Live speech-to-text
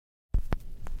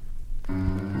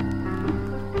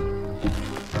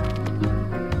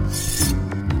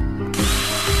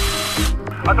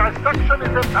A dissection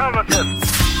is imperative.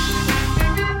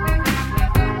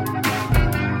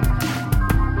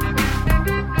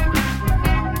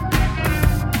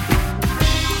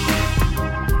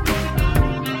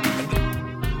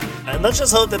 And let's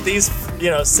just hope that these,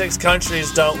 6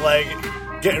 countries don't,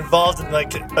 get involved in,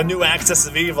 a new axis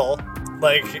of evil,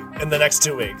 in the next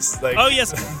 2 weeks. Oh,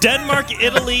 yes. Denmark,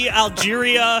 Italy,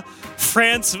 Algeria,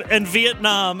 France, and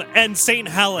Vietnam, and St.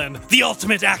 Helen. The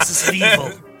ultimate axis of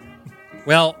evil.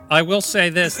 Well, I will say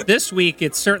this week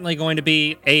it's certainly going to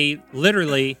be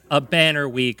literally a banner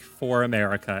week for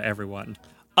America, everyone.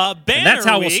 Banner and that's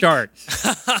how week. We'll start.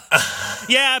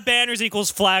 Yeah, banners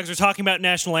equals flags. We're talking about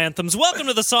national anthems. Welcome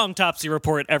to the Songtopsy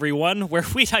Report, everyone, where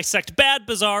we dissect bad,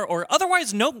 bizarre, or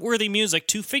otherwise noteworthy music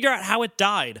to figure out how it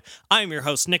died. I'm your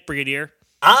host, Nick Brigadier.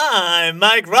 I'm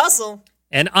Mike Russell.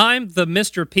 And I'm the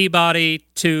Mr. Peabody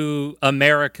to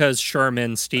America's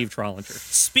Sherman, Steve Trollinger.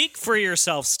 Speak for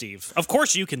yourself, Steve. Of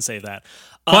course you can say that.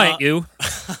 Quiet, you.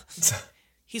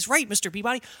 He's right, Mr.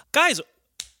 Peabody. Guys,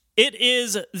 it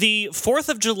is the 4th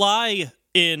of July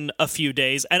in a few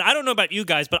days, and I don't know about you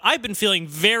guys, but I've been feeling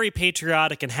very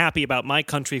patriotic and happy about my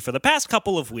country for the past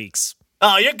couple of weeks.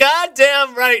 Oh, you're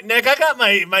goddamn right, Nick. I got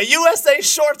my USA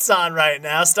shorts on right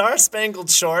now,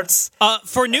 Star-Spangled shorts.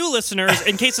 For new listeners,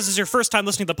 in case this is your first time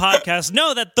listening to the podcast,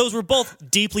 know that those were both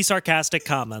deeply sarcastic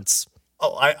comments.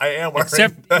 Oh, I am wearing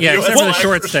except for the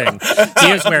shorts thing.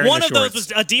 He is wearing One the of those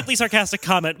was a deeply sarcastic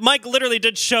comment. Mike literally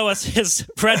did show us his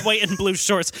red, white, and blue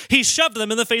shorts. He shoved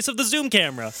them in the face of the Zoom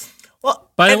camera.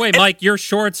 Well, by the way, Mike, your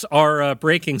shorts are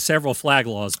breaking several flag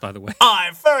laws, by the way. All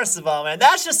right, first of all, man,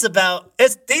 that's just about...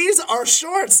 These are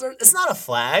shorts. It's not a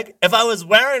flag. If I was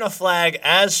wearing a flag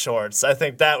as shorts, I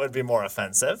think that would be more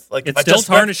offensive. It's still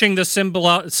tarnishing the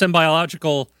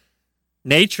symbological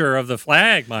nature of the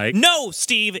flag, Mike. No,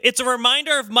 Steve, it's a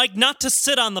reminder of Mike not to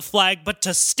sit on the flag, but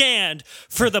to stand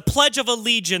for the Pledge of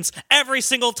Allegiance every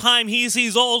single time he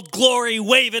sees Old Glory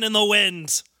waving in the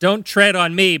wind. Don't tread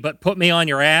on me, but put me on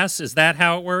your ass. Is that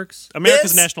how it works?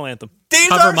 America's national anthem. These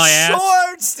Cover are my ass.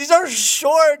 shorts. These are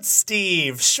shorts,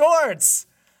 Steve. Shorts.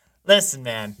 Listen,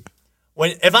 man.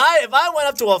 If I went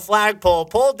up to a flagpole,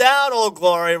 pulled down Old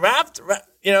Glory,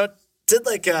 did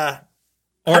like a...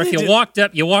 Or if you walked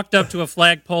up to a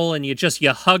flagpole and you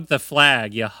hugged the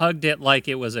flag. You hugged it like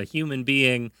it was a human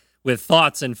being with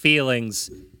thoughts and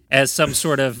feelings as some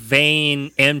sort of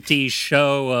vain, empty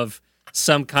show of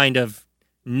some kind of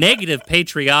negative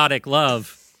patriotic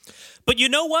love. But you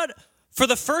know what? For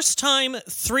the first time,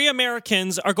 3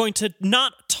 Americans are going to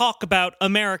not talk about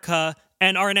America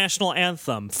and our national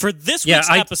anthem. For this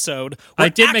week's episode, I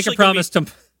did make a promise to...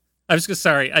 I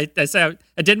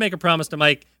did make a promise to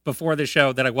Mike before the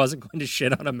show that I wasn't going to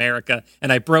shit on America,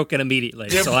 and I broke it immediately,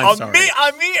 so I'm sorry.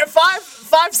 I mean,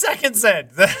 5 seconds in.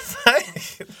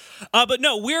 But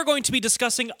no, we're going to be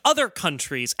discussing other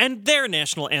countries and their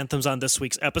national anthems on this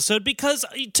week's episode because,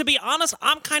 to be honest,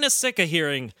 I'm kind of sick of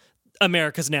hearing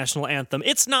America's national anthem.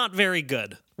 It's not very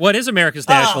good. What is America's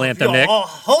national anthem, Nick? Oh,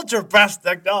 hold your breath,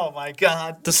 Nick. Oh, my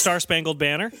God. The Star-Spangled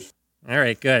Banner? All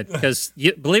right, good. Because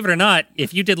believe it or not,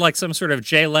 if you did like some sort of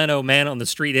Jay Leno man on the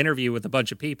street interview with a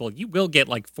bunch of people, you will get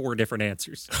like 4 different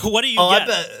answers. What do you I get?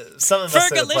 bet some of us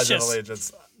say the Pledge of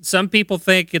Allegiance. Some people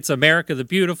think it's America the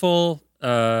Beautiful.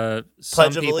 Pledge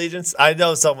of Allegiance? I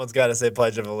know someone's got to say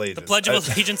Pledge of Allegiance. The Pledge of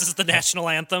Allegiance is the national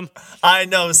anthem. I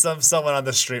know someone on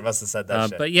the street must have said that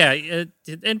shit. But yeah,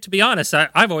 and to be honest,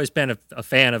 I've always been a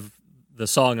fan of the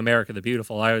song America the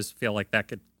Beautiful. I always feel like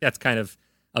that's kind of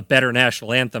a better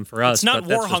national anthem for us. It's not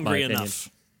war hungry enough.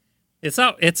 It's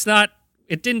not.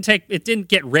 It didn't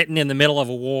get written in the middle of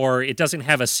a war. It doesn't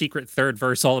have a secret third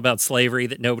verse all about slavery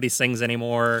that nobody sings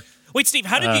anymore. Wait, Steve,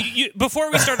 how did you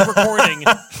before we started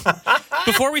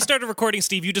recording,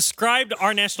 Steve, you described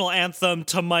our national anthem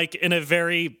to Mike in a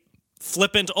very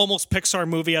flippant, almost Pixar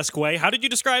movie-esque way. How did you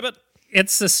describe it?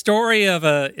 It's a story of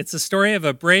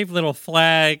a brave little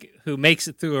flag who makes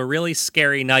it through a really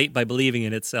scary night by believing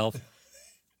in itself.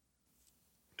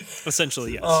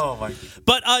 Essentially, yes. Oh, my.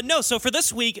 But no, so for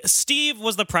this week, Steve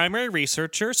was the primary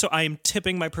researcher, so I am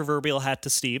tipping my proverbial hat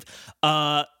to Steve,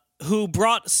 who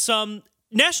brought some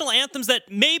national anthems that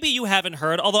maybe you haven't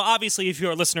heard, although obviously if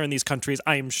you're a listener in these countries,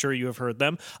 I am sure you have heard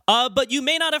them. But you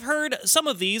may not have heard some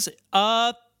of these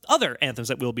other anthems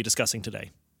that we'll be discussing today.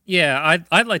 Yeah,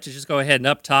 I'd like to just go ahead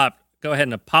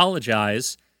and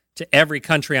apologize to every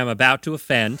country I'm about to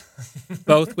offend,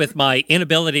 both with my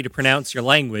inability to pronounce your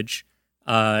language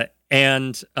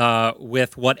and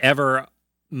with whatever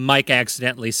Mike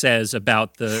accidentally says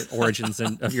about the origins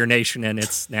of your nation and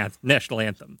its national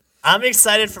anthem. I'm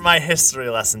excited for my history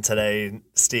lesson today,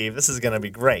 Steve. This is going to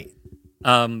be great.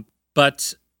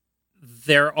 But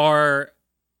there are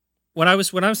when I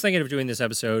was thinking of doing this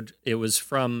episode, it was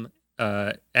from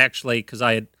actually because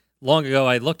I had long ago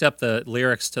I looked up the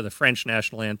lyrics to the French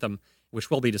national anthem, which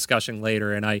we'll be discussing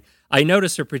later, and I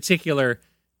noticed a particular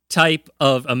type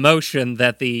of emotion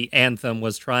that the anthem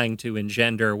was trying to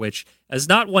engender, which is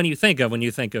not one you think of when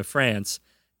you think of France.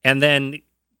 And then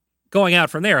going out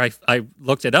from there, I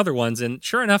looked at other ones, and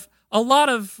sure enough, a lot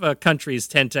of countries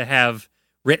tend to have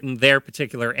written their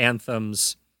particular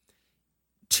anthems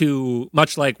to,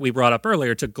 much like we brought up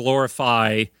earlier, to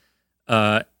glorify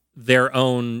their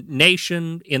own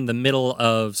nation in the middle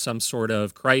of some sort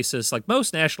of crisis. Like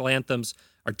most national anthems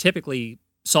are typically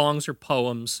songs or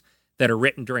poems that are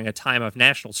written during a time of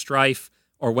national strife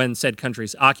or when said country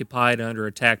is occupied and under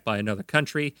attack by another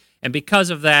country. And because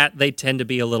of that, they tend to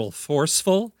be a little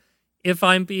forceful, if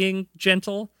I'm being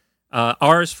gentle.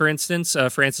 Ours, for instance,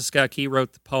 Francis Scott Key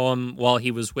wrote the poem while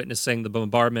he was witnessing the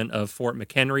bombardment of Fort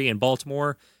McHenry in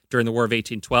Baltimore during the War of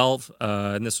 1812.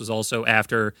 And this was also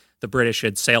after the British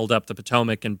had sailed up the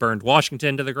Potomac and burned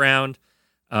Washington to the ground.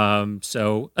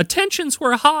 So tensions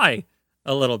were high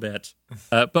a little bit.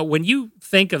 But when you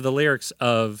think of the lyrics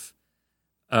of...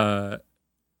 what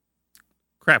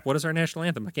is our national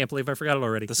anthem? I can't believe I forgot it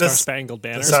already. The Star-Spangled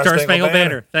Banner. The Star-Spangled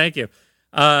Banner. Thank you.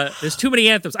 There's too many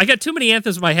anthems. I got too many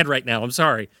anthems in my head right now. I'm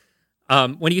sorry.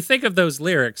 When you think of those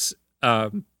lyrics,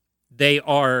 they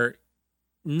are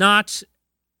not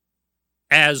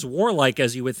as warlike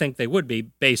as you would think they would be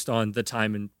based on the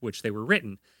time in which they were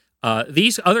written.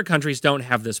 These other countries don't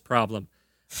have this problem.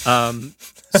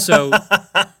 So,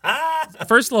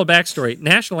 first little backstory.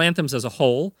 National anthems as a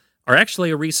whole are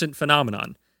actually a recent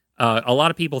phenomenon. A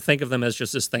lot of people think of them as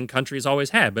just this thing countries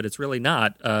always had, but it's really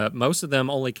not. Most of them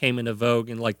only came into vogue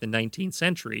in like the 19th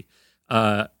century.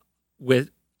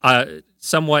 With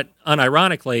somewhat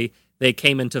unironically, they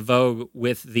came into vogue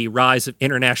with the rise of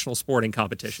international sporting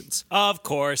competitions. Of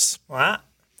course. What?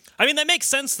 I mean, that makes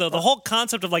sense, though. The whole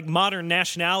concept of like modern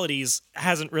nationalities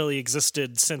hasn't really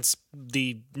existed since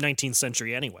the 19th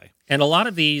century anyway. And a lot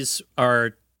of these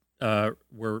are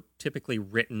were typically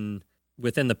written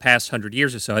within the past 100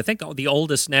 years or so. I think the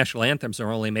oldest national anthems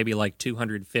are only maybe like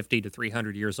 250 to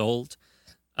 300 years old.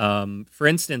 For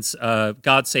instance,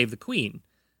 "God Save the Queen,"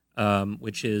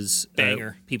 which is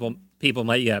banger. People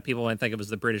might think of as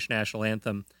the British national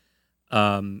anthem.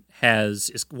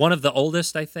 Is one of the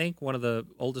oldest, I think, one of the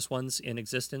oldest ones in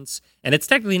existence. And it's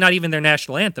technically not even their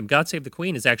national anthem. "God Save the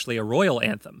Queen" is actually a royal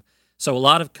anthem. So a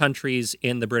lot of countries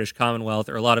in the British Commonwealth,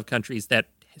 or a lot of countries that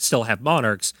still have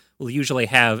monarchs, will usually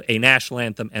have a national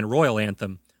anthem and royal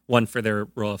anthem, one for their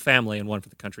royal family and one for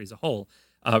the country as a whole.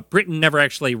 Britain never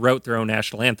actually wrote their own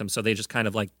national anthem, so they just kind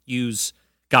of like use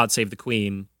 "God Save the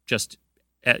Queen" just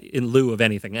in lieu of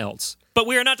anything else. But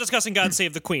we are not discussing "God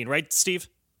Save the Queen," right, Steve?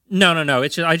 No.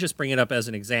 I just bring it up as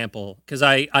an example because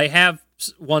I have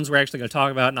ones we're actually going to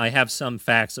talk about, and I have some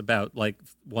facts about like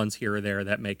ones here or there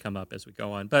that may come up as we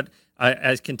go on. But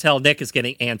I can tell Nick is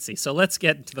getting antsy, so let's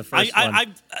get into the first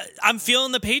one. I'm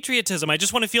feeling the patriotism. I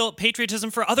just want to feel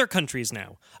patriotism for other countries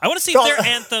now. I want to see if their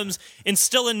anthems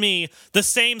instill in me the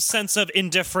same sense of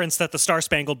indifference that the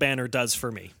Star-Spangled Banner does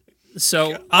for me.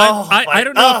 So I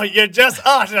don't know.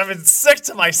 I'm sick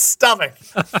to my stomach.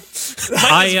 Mike is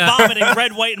vomiting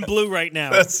red, white, and blue right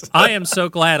now. I am so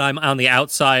glad I'm on the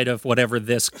outside of whatever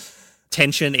this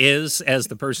tension is as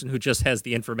the person who just has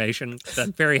the information.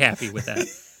 I'm very happy with that.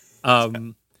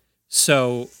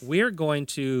 So we're going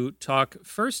to talk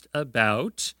first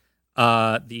about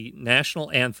the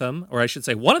national anthem, or I should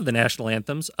say one of the national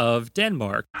anthems of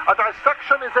Denmark. A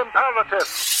dissection is imperative.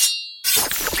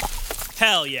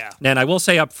 Hell yeah. And I will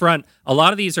say up front, a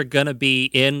lot of these are going to be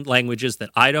in languages that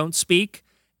I don't speak,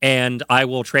 and I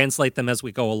will translate them as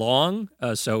we go along.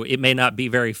 So it may not be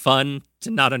very fun to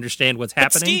not understand what's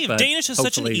happening. Steve, but Danish is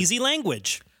such an easy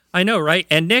language. I know, right?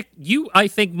 And Nick, you, I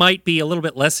think, might be a little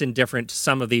bit less indifferent to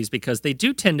some of these because they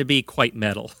do tend to be quite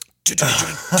metal.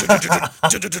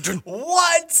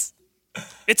 What?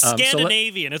 It's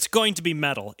Scandinavian. It's going to be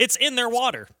metal. It's in their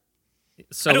water.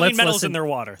 So I don't mean metal's in their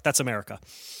water. That's America.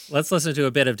 Let's listen to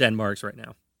a bit of Denmark's right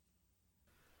now.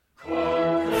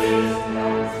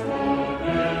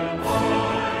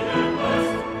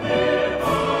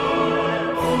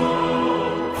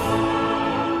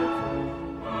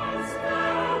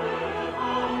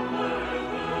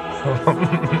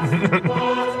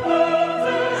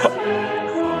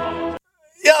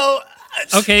 Yo.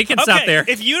 Okay, you can stop there.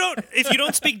 If you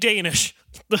don't speak Danish,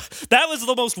 That was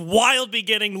the most wild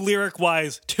beginning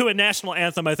lyric-wise to a national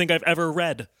anthem I think I've ever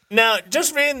read. Now,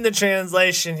 just reading the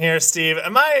translation here, Steve,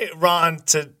 am I wrong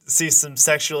to see some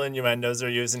sexual innuendos they're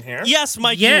using here? Yes,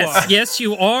 Mike, you are. Yes,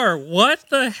 you are. What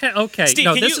the hell? Okay, Steve,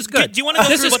 no, this is good. Do you want to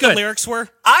go through what the lyrics were?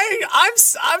 I'm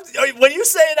when you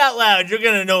say it out loud, you're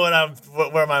gonna know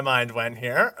where my mind went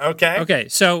here. Okay. Okay.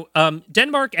 So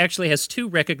Denmark actually has two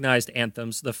recognized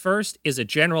anthems. The first is a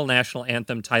general national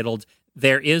anthem titled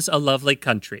 "There Is a Lovely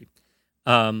Country,"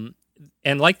 and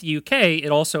like the UK, it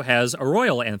also has a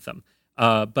royal anthem.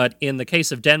 But in the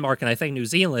case of Denmark and I think New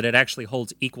Zealand, it actually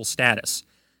holds equal status.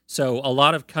 So a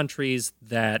lot of countries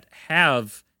that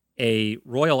have a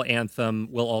royal anthem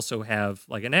will also have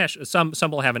like a national.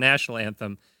 Some will have a national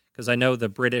anthem, because I know the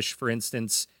British, for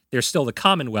instance, they're still the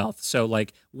Commonwealth. So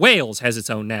like Wales has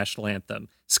its own national anthem.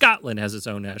 Scotland has its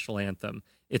own national anthem.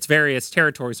 It's various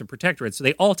territories and protectorates. So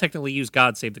they all technically use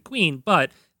God Save the Queen,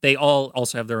 but they all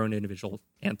also have their own individual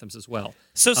anthems as well.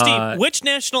 So, Steve, which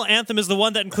national anthem is the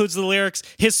one that includes the lyrics,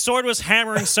 "His sword was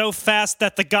hammering so fast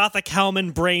that the Gothic helm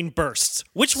and brain bursts"?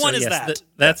 Which one is that?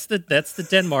 That's the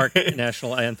Denmark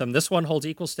national anthem. This one holds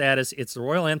equal status. It's the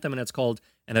royal anthem, and it's called,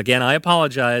 and again, I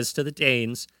apologize to the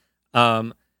Danes,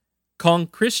 Kong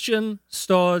Christian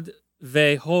stod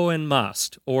ved hohen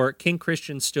mast, or King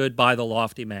Christian stood by the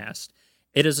lofty mast.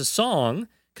 It is a song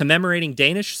commemorating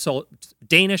Danish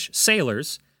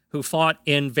sailors who fought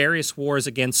in various wars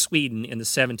against Sweden in the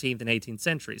 17th and 18th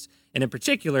centuries. And in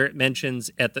particular, it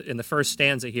mentions in the first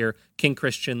stanza here, King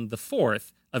Christian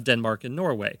IV of Denmark and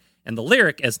Norway. And the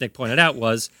lyric, as Nick pointed out,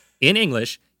 was, in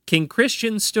English, King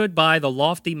Christian stood by the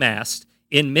lofty mast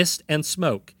in mist and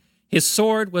smoke. His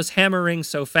sword was hammering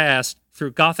so fast,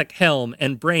 through Gothic helm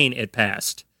and brain it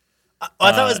passed.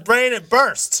 I thought it was brain it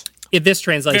burst. In this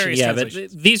translation, Various yeah,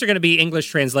 translations. but these are going to be English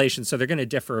translations, so they're going to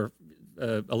differ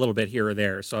a little bit here or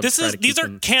there. So These are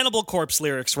Cannibal Corpse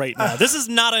lyrics right now. This is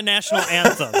not a national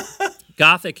anthem.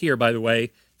 Gothic here, by the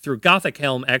way, through Gothic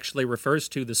helm actually refers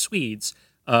to the Swedes.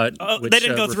 They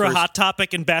didn't go through a Hot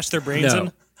Topic and bash their brains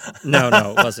in? No,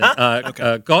 it wasn't.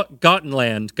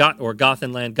 Gothenland,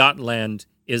 Gothenland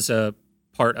is a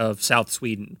part of South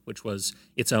Sweden, which was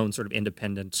its own sort of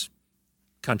independent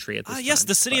country at this time. Yes,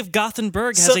 the city of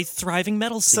Gothenburg has a thriving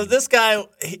metal scene. So this guy,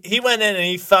 he went in and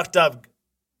he fucked up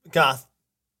Gotham.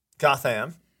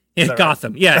 In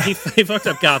Gotham, right? Yeah, he fucked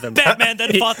up Gotham. Batman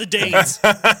then fought the Danes.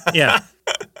 Yeah.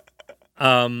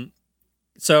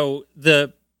 So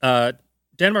the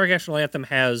Denmark national anthem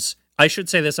has, I should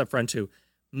say this up front too,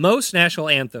 most national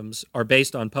anthems are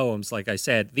based on poems, like I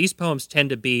said. These poems tend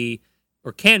to be,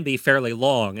 or can be, fairly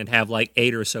long and have like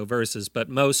 8 or so verses, but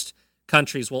most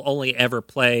countries will only ever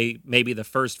play maybe the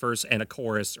first verse and a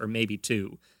chorus, or maybe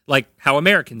 2. Like how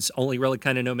Americans only really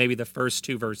kind of know maybe the first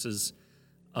 2 verses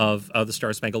of the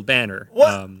Star Spangled Banner.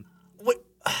 What?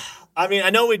 I mean,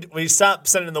 I know we stopped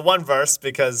sending the one verse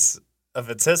because of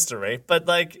its history, but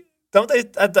like, don't they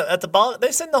at the ball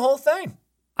they sing the whole thing?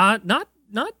 Not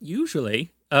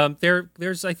usually.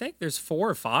 There's I think there's 4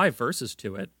 or 5 verses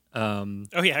to it.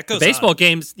 It goes baseball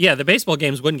games. Yeah, the baseball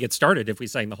games wouldn't get started if we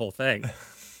sang the whole thing.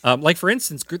 Like for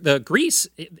instance,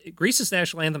 Greece's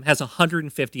national anthem has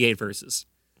 158 verses.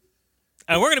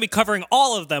 And we're going to be covering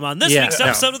all of them on this week's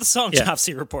episode of the Song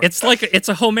Chopsy Report. It's like it's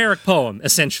a Homeric poem,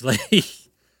 essentially.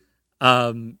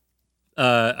 So,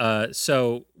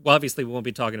 well, obviously, we won't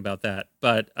be talking about that.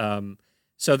 But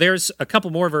so there's a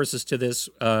couple more verses to this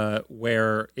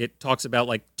where it talks about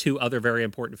like 2 other very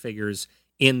important figures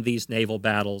in these naval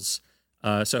battles.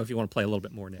 So if you want to play a little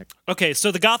bit more, Nick. Okay,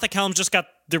 so the Gothic helm just got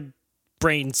their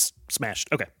brains smashed.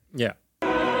 Okay. Yeah.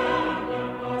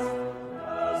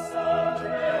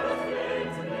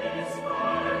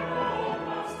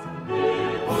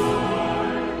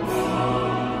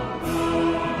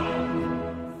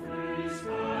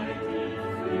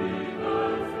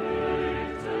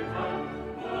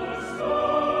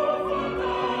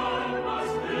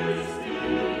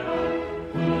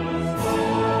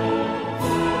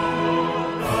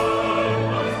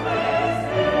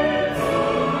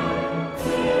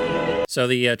 So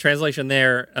the translation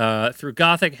there, through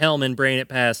Gothic helm and brain it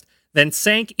passed, then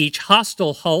sank each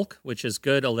hostile hulk, which is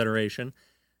good alliteration.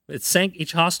 It sank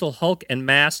each hostile hulk and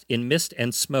mast in mist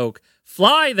and smoke.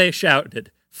 Fly, they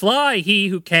shouted. Fly, he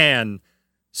who can.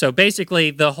 So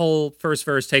basically, the whole first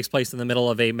verse takes place in the middle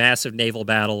of a massive naval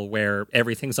battle where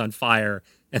everything's on fire.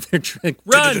 And they're trying,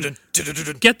 run!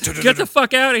 Get the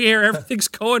fuck out of here. Everything's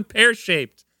going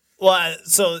pear-shaped. Well,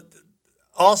 so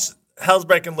all hell's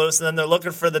breaking loose, and then they're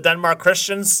looking for the Denmark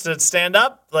Christians to stand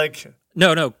up? Like,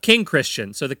 No, King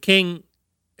Christian. So the king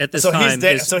at this So time.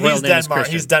 he's Denmark.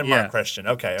 He's Denmark Yeah. Christian.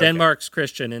 Okay. Denmark's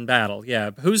Christian in battle.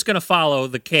 Yeah, who's going to follow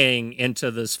the king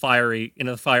into the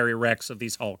fiery wrecks of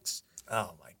these hulks?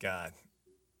 Oh my God.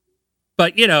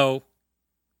 But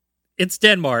it's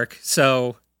Denmark,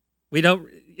 so you don't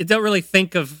really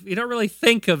think of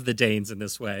the Danes in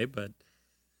this way, but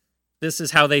this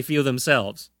is how they view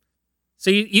themselves.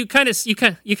 So you kind of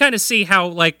see how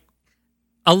like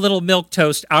a little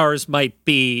milquetoast ours might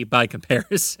be by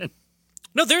comparison.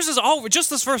 No, theirs is all just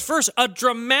this first verse, a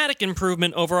dramatic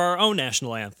improvement over our own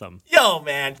national anthem. Yo,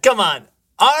 man, come on.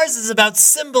 Ours is about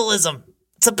symbolism.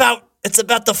 It's about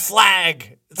the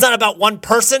flag. It's not about one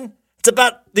person. It's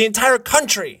about the entire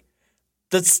country.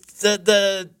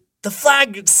 The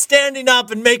flag standing up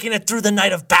and making it through the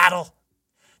night of battle.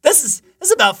 This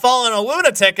is about following a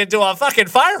lunatic into a fucking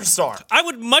firestorm. I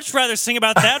would much rather sing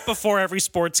about that before every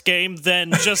sports game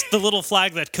than just the little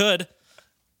flag that could.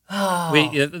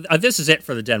 This is it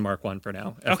for the Denmark one for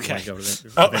now. Okay.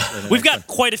 We've got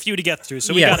quite a few to get through,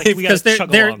 so we got to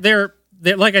chug along. They're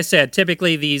like I said,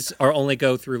 typically these are only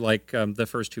go through like the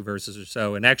first two verses or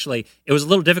so. And actually, it was a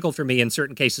little difficult for me in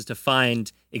certain cases to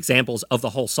find examples of the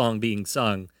whole song being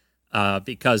sung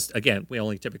because, again, we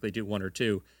only typically do one or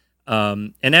two.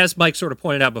 And as Mike sort of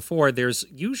pointed out before, there's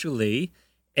usually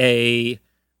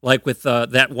like with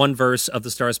that one verse of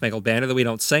the Star Spangled Banner that we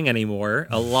don't sing anymore,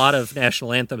 a lot of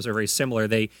national anthems are very similar.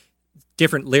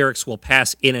 Different lyrics will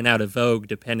pass in and out of vogue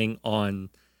depending on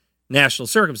national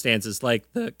circumstances.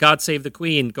 Like the God Save the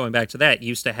Queen, going back to that,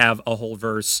 used to have a whole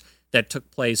verse that took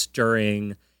place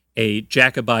during a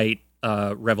Jacobite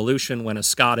revolution when a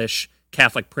Scottish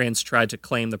Catholic prince tried to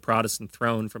claim the Protestant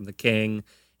throne from the king.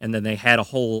 And then they had a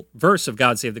whole verse of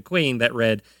God Save the Queen that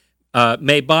read,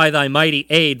 may by thy mighty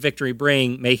aid victory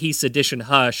bring, may he sedition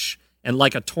hush, and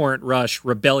like a torrent rush,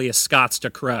 rebellious Scots to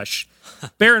crush.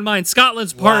 Bear in mind,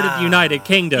 Scotland's part of the United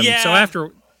Kingdom. Yeah. So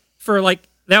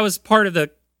that was part of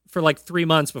for like 3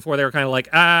 months before they were kind of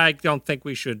like, I don't think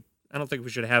we should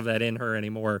have that in her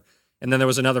anymore. And then there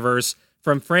was another verse,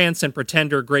 from France and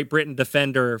pretender, Great Britain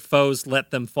defender, foes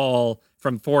let them fall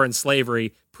from foreign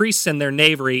slavery, priests and their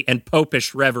knavery, and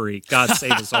popish reverie. God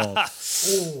save us all.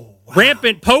 Ooh, wow.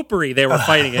 Rampant popery they were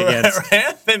fighting against.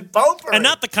 Rampant popery. And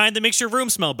not the kind that makes your room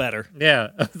smell better. Yeah,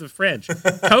 the French.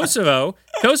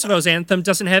 Kosovo's anthem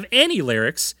doesn't have any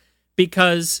lyrics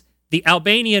because the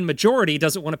Albanian majority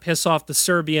doesn't want to piss off the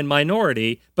Serbian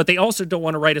minority, but they also don't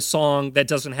want to write a song that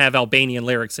doesn't have Albanian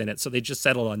lyrics in it, so they just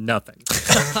settled on nothing.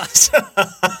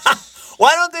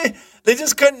 Why don't they? They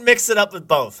just couldn't mix it up with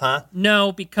both, huh?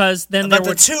 No, because then there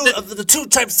were the two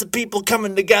types of people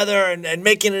coming together and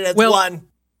making it as one.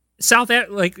 South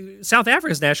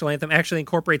Africa's national anthem actually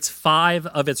incorporates 5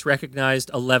 of its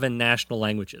recognized 11 national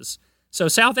languages. So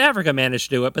South Africa managed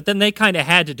to do it, but then they kind of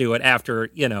had to do it after,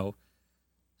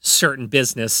 certain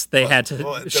business. They had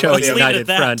to show a united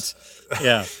front.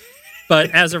 Yeah.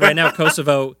 But as of right now,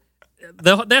 Kosovo,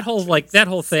 that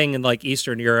whole thing in like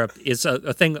Eastern Europe is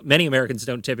a thing that many Americans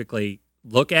don't typically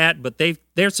look at, but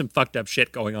there's some fucked up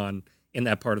shit going on in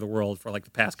that part of the world for like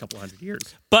the past couple hundred years.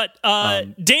 But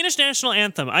Danish national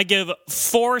anthem, I give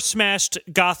 4 smashed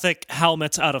Gothic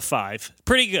helmets out of 5.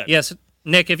 Pretty good. Yes,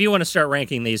 Nick, if you want to start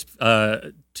ranking these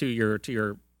to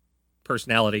your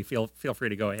personality, feel free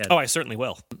to go ahead. Oh, I certainly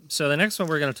will. So the next one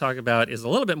we're going to talk about is a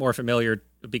little bit more familiar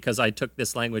because I took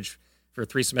this language for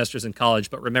 3 semesters in college,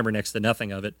 but remember next to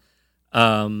nothing of it.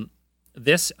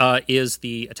 This is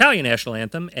the Italian national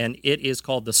anthem, and it is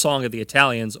called the Song of the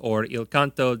Italians, or Il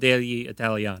Canto degli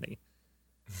Italiani.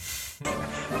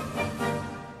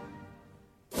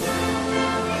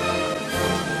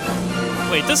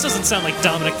 Wait, this doesn't sound like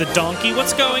Dominic the Donkey.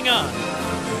 What's going on?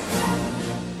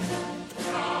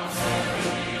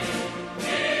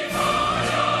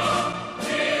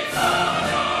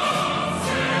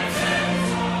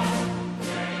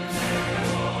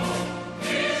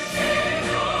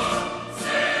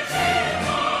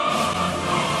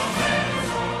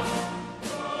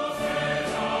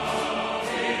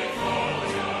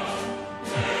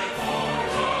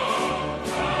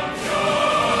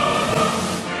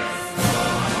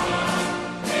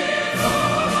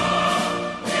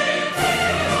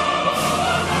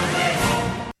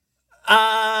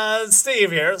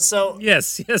 Steve here. So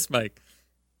yes, Mike.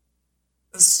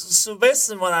 So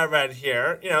based on what I read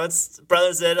here, it's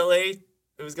Brothers Italy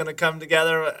who's going to come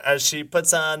together as she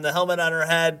puts on the helmet on her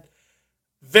head.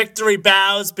 Victory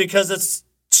bows because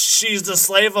she's the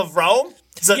slave of Rome.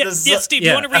 Steve, do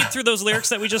you want to read through those lyrics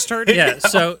that we just heard? Yeah.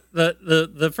 So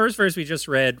the first verse we just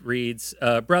read reads,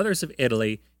 "Brothers of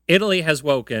Italy, Italy has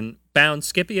woken, bound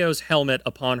Scipio's helmet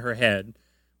upon her head.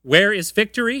 Where is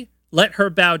victory? Let her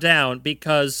bow down,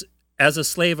 because as a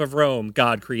slave of Rome,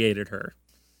 God created her.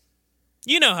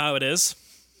 You know how it is.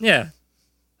 Yeah.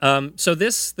 So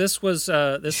this was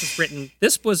written.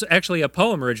 This was actually a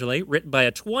poem originally written by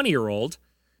a 20-year-old.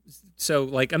 So,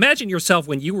 like, imagine yourself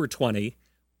when you were 20.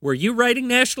 Were you writing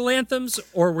national anthems,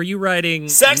 or were you writing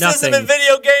Sexism nothing? in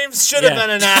video games should have been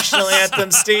a national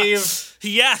anthem, Steve.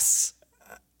 Yes.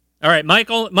 All right,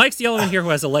 Mike's the only one here who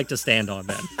has a leg to stand on,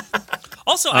 then.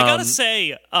 Also, I gotta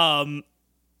say,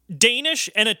 Danish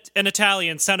and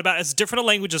Italian sound about as different a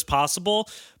language as possible,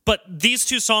 but these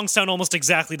two songs sound almost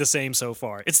exactly the same so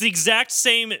far. It's the exact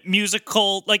same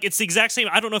musical, like, it's the exact same,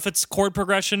 I don't know if it's chord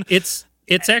progression. It's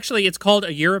called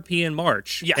a European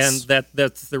march. Yes. And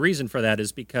that's the reason for that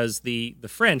is because the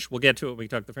French, we'll get to it when we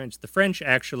talk the French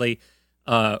actually,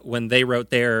 when they wrote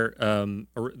their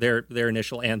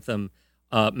initial anthem,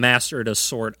 mastered a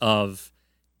sort of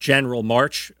general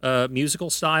march musical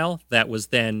style that was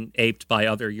then aped by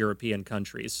other European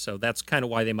countries. So that's kind of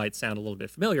why they might sound a little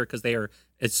bit familiar, because they're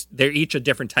each a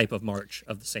different type of march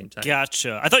of the same type.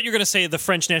 Gotcha. I thought you were going to say the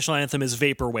French national anthem is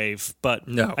Vaporwave, but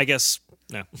no. I guess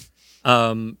no.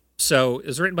 So it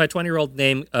was written by a 20-year-old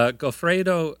named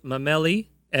Goffredo Mameli,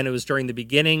 and it was during the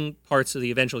beginning parts of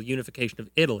the eventual unification of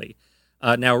Italy.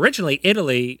 Now, originally,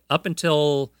 Italy, up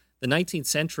until the 19th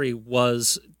century,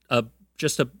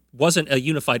 wasn't a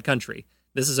unified country.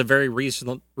 This is a very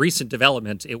recent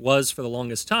development. It was, for the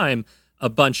longest time, a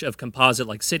bunch of composite,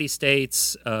 like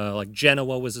city-states, like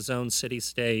Genoa was its own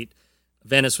city-state,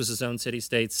 Venice was its own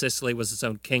city-state, Sicily was its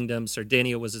own kingdom,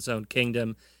 Sardinia was its own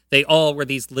kingdom. They all were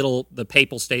the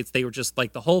papal states. They were just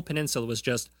like the whole peninsula was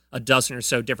just a dozen or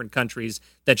so different countries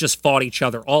that just fought each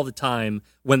other all the time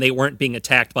when they weren't being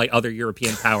attacked by other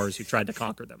European powers who tried to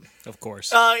conquer them. Of course.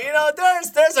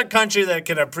 There's a country that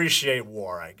can appreciate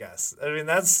war, I guess. I mean,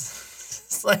 that's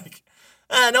it's like,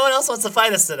 no one else wants to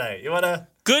fight us today. You want to?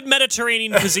 Good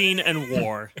Mediterranean cuisine and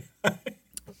war.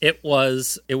 It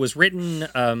was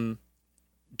written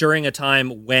during a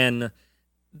time when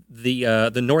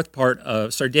the north part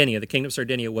of Sardinia, the Kingdom of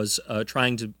Sardinia, was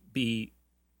trying to be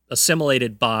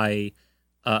assimilated by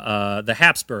the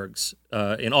Habsburgs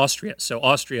in Austria. So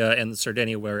Austria and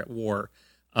Sardinia were at war,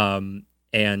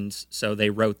 and so they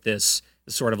wrote this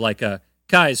sort of like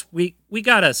guys, we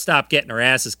gotta stop getting our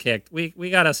asses kicked. We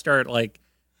gotta start like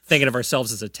thinking of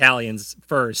ourselves as Italians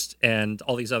first, and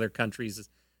all these other countries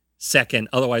second.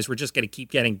 Otherwise, we're just gonna keep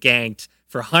getting ganked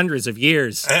for hundreds of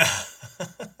years.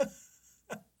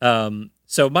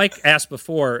 So Mike asked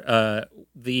before,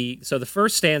 the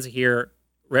first stanza here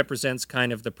represents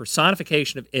kind of the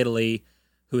personification of Italy,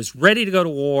 who is ready to go to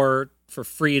war for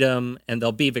freedom, and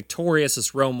they'll be victorious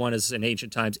as Rome was in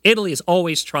ancient times. Italy is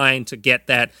always trying to get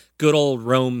that good old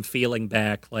Rome feeling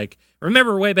back. Like,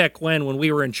 remember way back when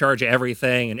we were in charge of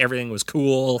everything and everything was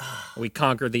cool, we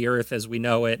conquered the earth as we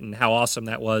know it, and how awesome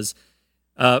that was.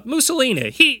 Mussolini,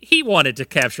 he wanted to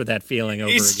capture that feeling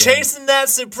over He's again. chasing that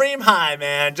supreme high,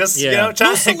 man. Just, trying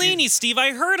Mussolini, Steve,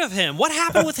 I heard of him. What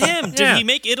happened with him? Did he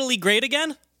make Italy great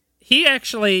again? He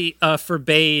actually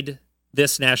forbade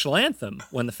this national anthem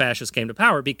when the fascists came to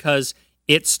power, because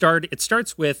it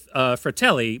starts with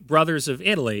Fratelli, Brothers of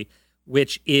Italy,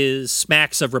 which is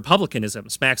smacks of republicanism,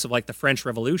 smacks of like the French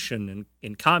Revolution and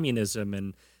in communism.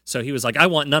 And so he was like, I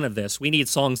want none of this. We need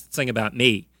songs that sing about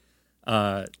me.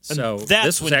 So that's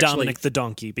this was when actually, Dominic the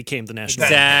Donkey became the national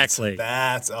exactly.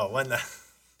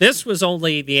 This was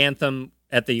only the anthem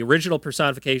at the original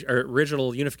personification or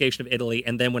original unification of Italy,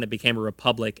 and then when it became a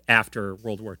republic after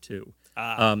World War II.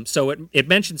 So it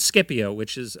mentions Scipio,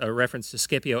 which is a reference to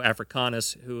Scipio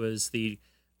Africanus, who is a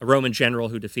Roman general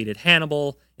who defeated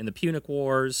Hannibal in the Punic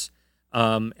Wars.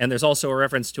 And there's also a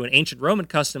reference to an ancient Roman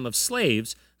custom of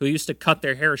slaves who used to cut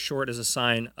their hair short as a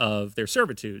sign of their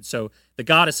servitude. So the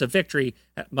goddess of victory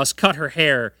must cut her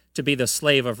hair to be the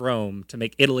slave of Rome, to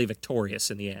make Italy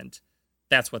victorious in the end.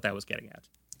 That's what that was getting at.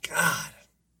 God.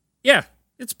 Yeah,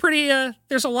 it's pretty,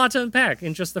 there's a lot to unpack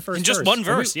in just the first verse. In just one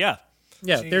verse, yeah.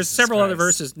 Yeah, Jesus there's several Christ. other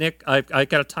verses. Nick, I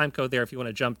got a time code there if you want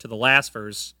to jump to the last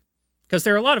verse. Because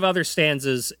there are a lot of other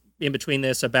stanzas in between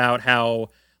this about how,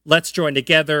 let's join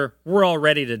together, we're all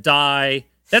ready to die.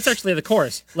 That's actually the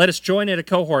chorus. Let us join in a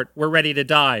cohort, we're ready to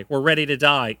die, we're ready to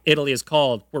die. Italy is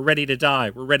called, we're ready to die,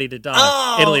 we're ready to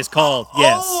die. Italy is called,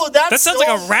 yes. That sounds like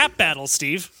a rap battle,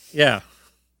 Steve. Yeah.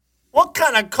 What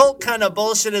kind of cult kind of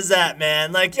bullshit is that,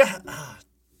 man? Like,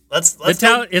 let's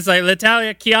go. It's like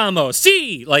L'Italia chiamo,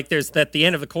 sì! Like there's at the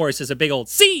end of the chorus is a big old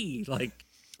sì! Like,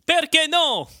 Perché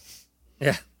no?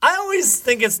 yeah. I always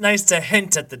think it's nice to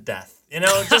hint at the death,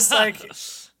 just like,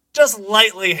 just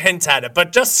lightly hint at it,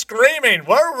 but just screaming,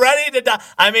 we're ready to die.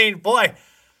 I mean, boy.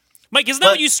 Mike, isn't that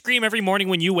what you scream every morning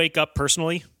when you wake up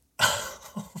personally?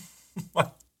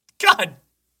 God.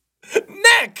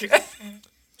 Nick!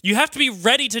 You have to be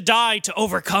ready to die to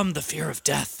overcome the fear of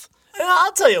death.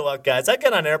 I'll tell you what, guys. I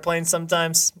get on airplanes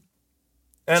sometimes,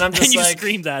 and I'm just And you like,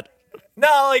 scream that.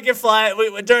 no, like you're flying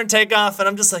during takeoff, and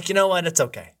I'm just like, you know what? It's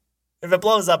okay. If it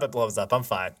blows up, it blows up. I'm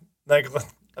fine. Like,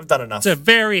 I've done enough. It's a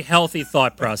very healthy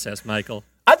thought process, Michael.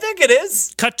 I think it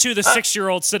is. Cut to the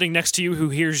 6-year-old sitting next to you who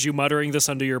hears you muttering this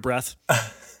under your breath.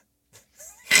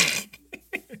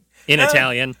 In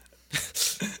Italian.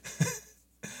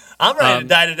 I'm ready to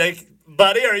die today,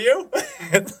 buddy. Are you?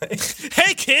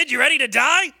 Hey, kid, you ready to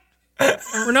die?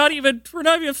 We're not even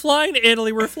flying to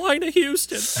Italy. We're flying to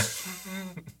Houston.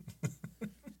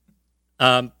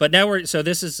 But now we're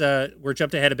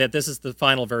jumped ahead a bit. This is the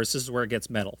final verse. This is where it gets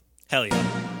metal. Hell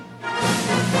yeah.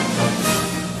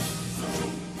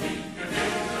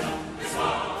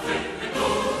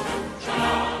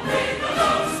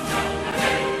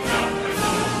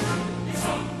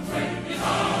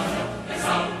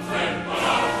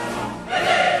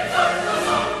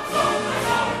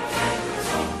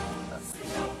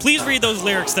 Please read those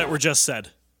lyrics that were just said.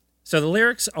 So the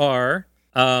lyrics are,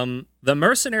 the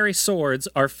mercenary swords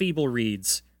are feeble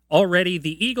reeds. Already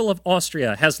the eagle of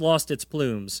Austria has lost its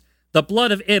plumes. The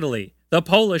blood of Italy, the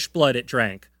Polish blood it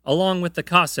drank, along with the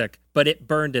Cossack, but it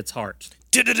burned its heart.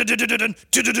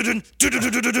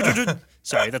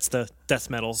 Sorry, that's the death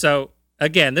metal. So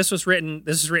again, this is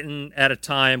written at a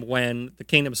time when the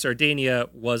Kingdom of Sardinia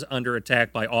was under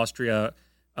attack by Austria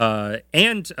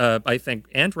and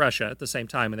Russia at the same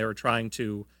time, and they were trying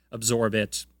to absorb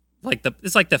it.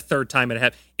 It's like the third time it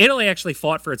had. Italy actually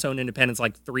fought for its own independence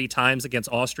like 3 times against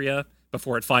Austria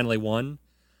before it finally won.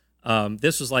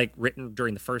 This was like written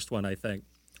during the first one, I think.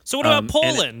 So what about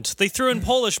Poland? They threw in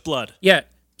Polish blood. Yeah.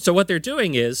 So what they're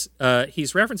doing is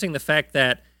he's referencing the fact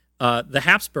that the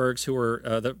Habsburgs, who were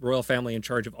the royal family in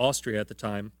charge of Austria at the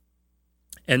time,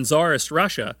 and Tsarist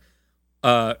Russia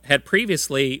had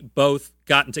previously both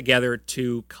gotten together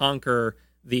to conquer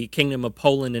the Kingdom of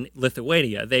Poland and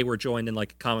Lithuania. They were joined in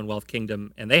like a Commonwealth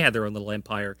kingdom, and they had their own little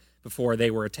empire before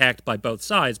they were attacked by both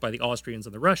sides, by the Austrians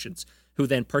and the Russians, who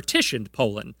then partitioned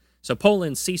Poland. So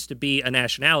Poland ceased to be a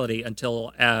nationality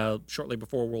until shortly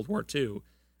before World War II,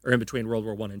 or in between World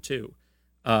War I and II.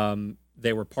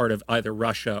 They were part of either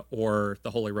Russia or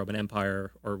the Holy Roman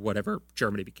Empire, or whatever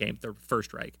Germany became, the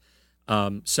First Reich.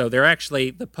 So they're actually,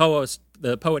 the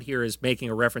poet here is making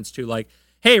a reference to like,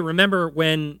 hey, remember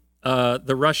when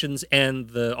the Russians and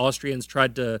the Austrians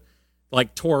tried to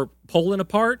like tore Poland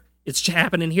apart? It's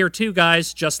happening here too,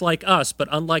 guys, just like us, but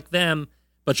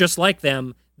just like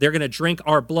them, they're going to drink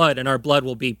our blood, and our blood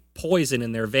will be poison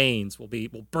in their veins. Will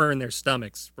burn their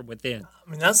stomachs from within. I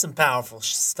mean, that's some powerful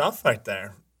stuff right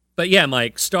there. But yeah,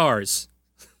 Mike, stars.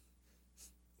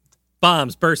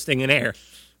 Bombs bursting in air.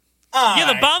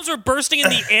 Yeah, the bombs were bursting in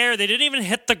the air. They didn't even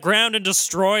hit the ground and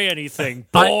destroy anything.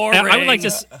 Boring. I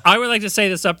would like to say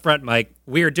this up front, Mike.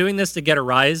 We are doing this to get a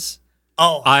rise.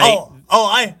 I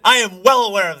am well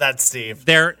aware of that, Steve.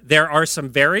 There are some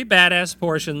very badass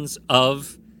portions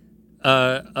of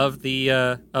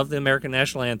the American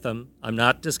national anthem. I'm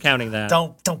not discounting that.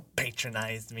 Don't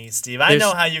patronize me, Steve. I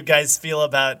know how you guys feel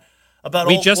about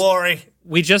Old Glory.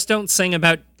 We just don't sing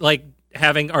about like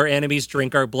having our enemies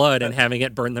drink our blood and having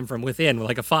it burn them from within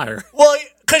like a fire. Well,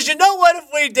 because you know what, if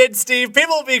we did, Steve,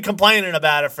 people would be complaining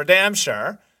about it for damn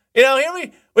sure. You know,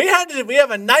 here we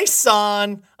have a nice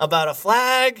song about a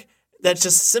flag that's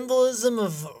just symbolism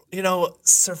of, you know,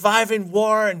 surviving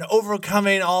war and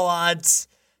overcoming all odds.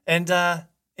 And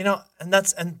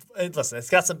listen, it's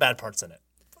got some bad parts in it.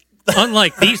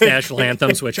 Unlike these national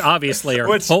anthems, which obviously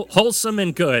are wholesome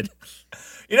and good.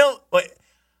 You know,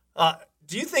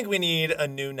 do you think we need a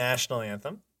new national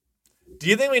anthem? Do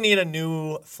you think we need a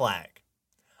new flag?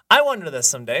 I wonder this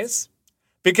some days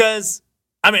because,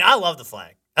 I mean, I love the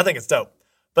flag. I think it's dope.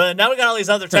 But now we got all these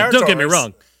other territories. Don't get me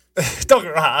wrong. Don't get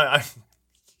me wrong. I'm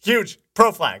huge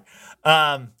pro flag.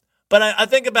 But I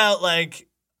think about like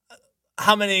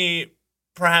how many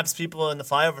perhaps people in the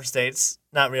flyover states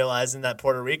not realizing that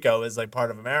Puerto Rico is like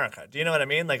part of America. Do you know what I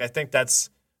mean? Like I think a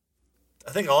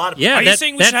lot of people. Yeah, are you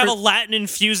saying we should have a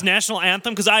Latin-infused national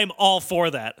anthem? Because I am all for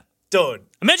that. Dude.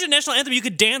 Imagine a national anthem you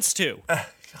could dance to.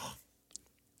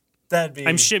 That'd be...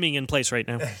 I'm shimmying in place right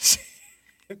now. Let's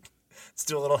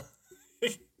do a little...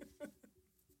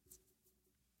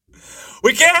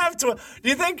 We can't have... Do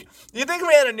you think we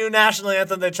had a new national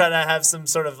anthem they'd try to have some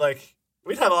sort of like...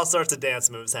 We'd have all sorts of dance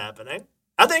moves happening.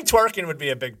 I think twerking would be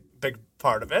a big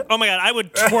part of it. Oh my God, I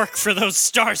would twerk for those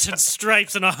stars and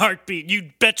stripes in a heartbeat.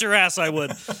 You bet your ass I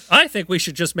would. I think we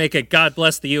should just make it God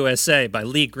Bless the USA by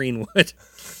Lee Greenwood.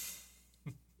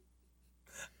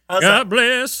 God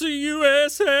bless the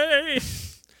USA.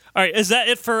 All right, is that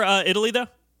it for Italy, though?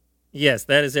 Yes,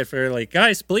 that is it for Italy.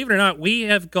 Guys, believe it or not, we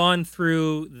have gone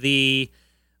through the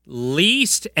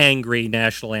least angry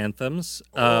national anthems.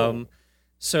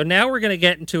 So now we're going to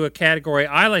get into a category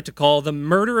I like to call the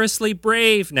murderously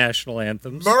brave national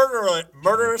anthems.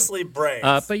 Murderously brave.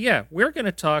 But yeah, we're going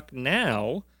to talk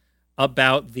now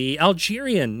about the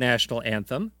Algerian national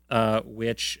anthem,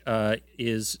 which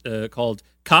is called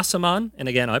Kassaman. And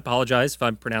again, I apologize if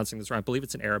I'm pronouncing this wrong. I believe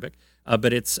it's in Arabic.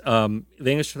 But it's the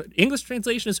English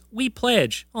translation is "We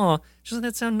pledge." Aw, doesn't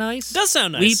that sound nice? It does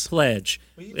sound nice. We pledge.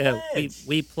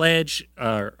 We pledge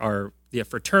our the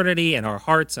fraternity and our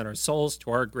hearts and our souls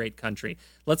to our great country.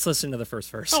 Let's listen to the first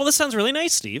verse. Oh, this sounds really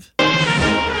nice, Steve.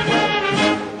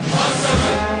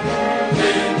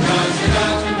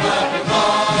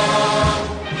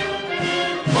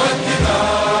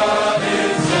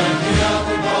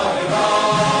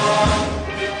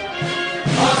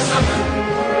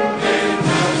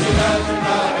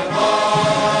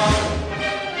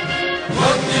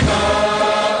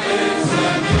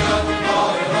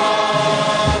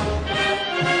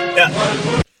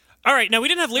 All right, now we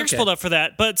didn't have lyrics pulled up for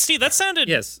that, but Steve, that sounded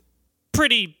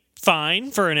pretty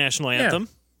fine for a national anthem. Yeah,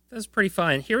 that's pretty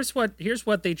fine. Here's what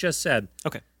they just said.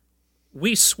 Okay.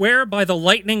 We swear by the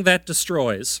lightning that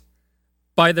destroys,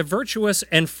 by the virtuous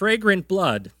and fragrant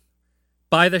blood,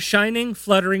 by the shining,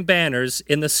 fluttering banners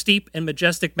in the steep and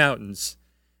majestic mountains,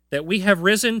 that we have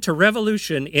risen to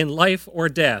revolution in life or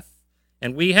death,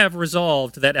 and we have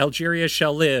resolved that Algeria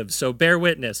shall live. So bear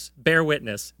witness, bear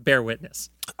witness, bear witness.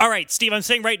 All right, Steve, I'm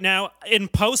saying right now, in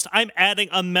post, I'm adding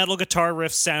a metal guitar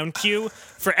riff sound cue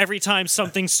for every time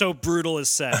something so brutal is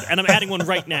said, and I'm adding one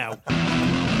right now.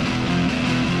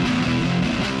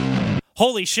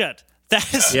 Holy shit.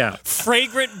 That is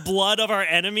fragrant blood of our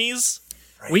enemies.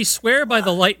 We swear by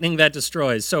the lightning that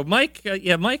destroys. So Mike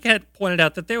had pointed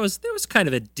out that there was kind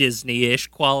of a Disney-ish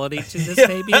quality to this,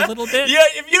 maybe a little bit. Yeah,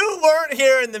 if you weren't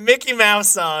hearing the Mickey Mouse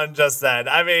song just then,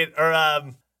 I mean,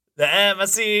 or the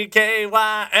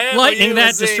M-I-C-K-Y, lightning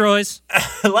that destroys.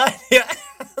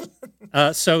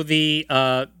 Yeah. So the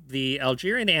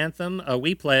Algerian anthem,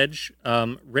 "We Pledge,"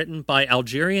 written by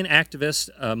Algerian activist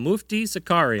Mufti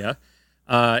Zakaria.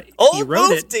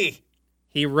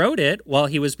 He wrote it while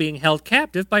he was being held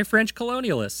captive by French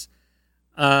colonialists.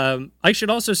 I should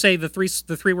also say the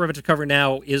three we're about to cover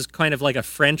now is kind of like a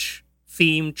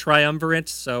French-themed triumvirate.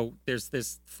 So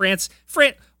there's France.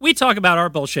 We talk about our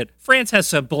bullshit. France has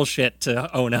some bullshit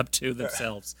to own up to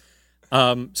themselves.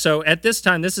 So at this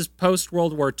time, this is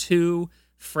post-World War II.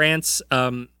 France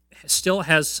still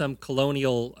has some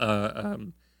colonial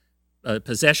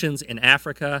possessions in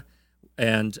Africa,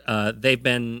 and they've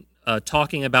been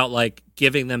talking about like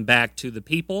giving them back to the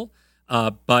people.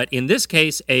 But in this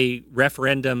case, a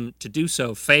referendum to do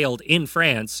so failed in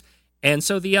France. And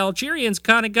so the Algerians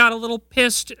kind of got a little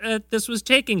pissed at this was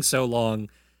taking so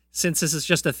long, since this is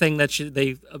just a thing that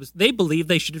they believe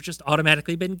they should have just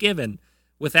automatically been given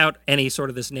without any sort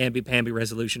of this namby-pamby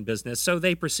resolution business. So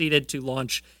they proceeded to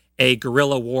launch a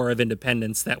guerrilla war of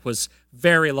independence that was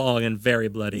very long and very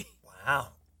bloody. Wow.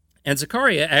 And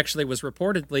Zakaria actually was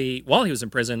reportedly, while he was in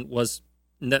prison,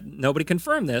 nobody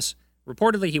confirmed this,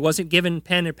 reportedly he wasn't given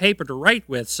pen and paper to write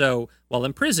with, so while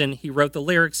in prison, he wrote the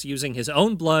lyrics using his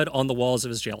own blood on the walls of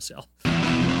his jail cell.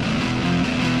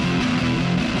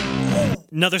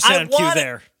 Another sound cue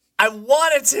there. I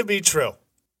want it to be true.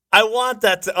 I want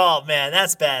that to. Oh man,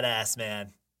 that's badass,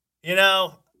 man. You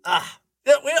know,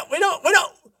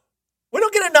 we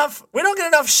don't get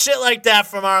enough shit like that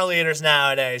from our leaders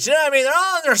nowadays. You know what I mean? They're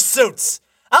all in their suits.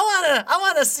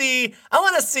 I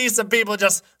wanna see some people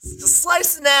just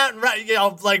slicing out and, you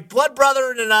know, like blood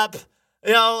brothering it up.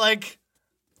 You know, like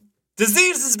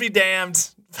diseases be damned.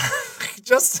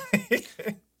 Just.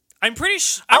 I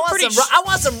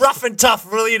want some rough and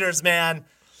tough leaders, man.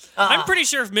 I'm pretty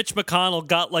sure if Mitch McConnell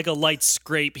got like a light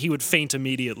scrape, he would faint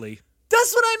immediately.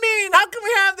 That's what I mean. How can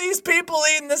we have these people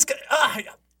leading this?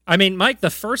 I mean, Mike, the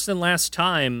first and last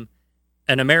time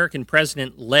an American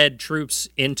president led troops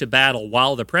into battle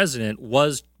while the president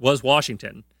was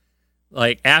Washington.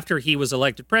 Like, after he was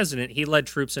elected president, he led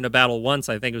troops into battle once.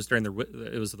 I think it was during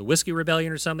the Whiskey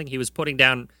Rebellion or something. He was putting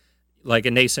down like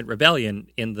a nascent rebellion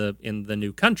in the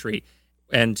new country,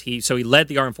 and he led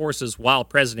the armed forces while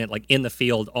president, like in the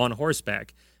field on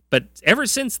horseback. But ever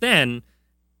since then,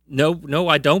 no,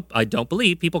 I don't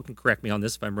believe, people can correct me on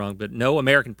this if I'm wrong, but no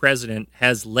American president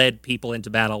has led people into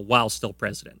battle while still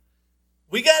president.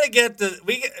 We gotta get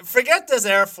forget this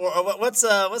Air Force. What's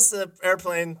the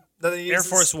airplane that they use? Air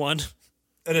Force One.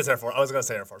 It is Air Force. I was gonna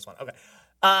say Air Force One. Okay.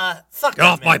 Fuck. Get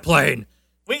off my plane.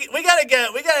 We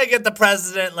gotta gotta get the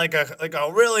president like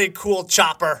a really cool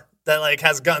chopper that like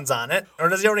has guns on it, or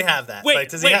does he already have that? Wait, like,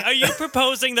 does wait, he are you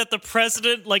proposing that the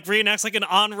president like reenacts like an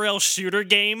on-rail shooter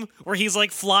game where he's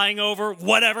like flying over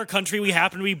whatever country we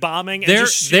happen to be bombing and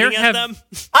just shooting at them?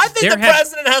 I think the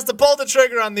president has to pull the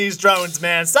trigger on these drones,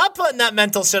 man. Stop putting that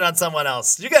mental shit on someone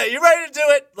else. You ready to do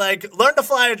it? Like, learn to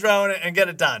fly a drone and get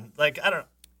it done. Like, I don't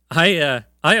know.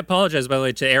 I apologize, by the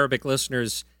way, to Arabic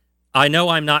listeners. I know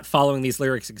I'm not following these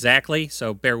lyrics exactly,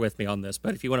 so bear with me on this.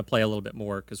 But if you want to play a little bit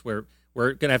more, because we're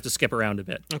going to have to skip around a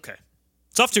bit. Okay.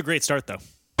 It's off to a great start, though.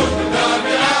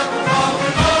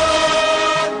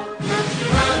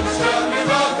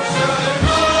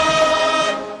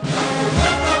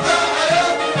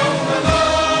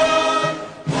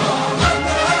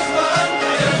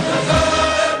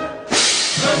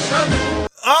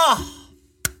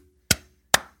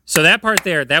 So that part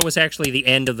there, that was actually the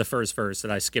end of the first verse that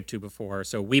I skipped to before.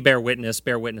 So we bear witness,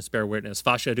 bear witness, bear witness.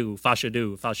 Fashadu,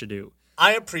 fashadu, fashadu.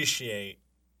 I appreciate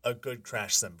a good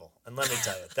crash cymbal, and let me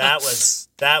tell you, that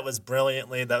was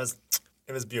brilliantly. It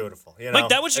was beautiful. You know, Like,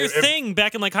 that was your thing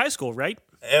back in like high school, right?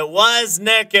 It was,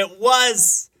 Nick. It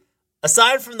was.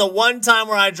 Aside from the one time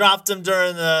where I dropped him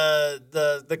during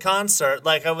the concert,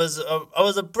 like I was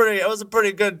a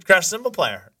pretty good crash cymbal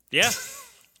player. Yeah.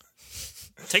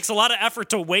 Takes a lot of effort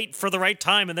to wait for the right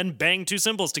time and then bang two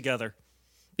cymbals together.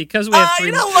 Because we have three.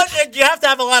 You know what, Nick? You have to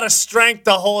have a lot of strength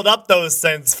to hold up those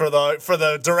things for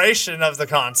the duration of the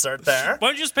concert there. Why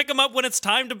don't you just pick them up when it's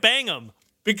time to bang them?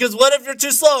 Because what if you're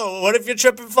too slow? What if you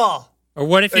trip and fall? Or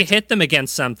what if you hit them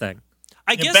against something?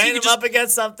 I You guess bang you them could just up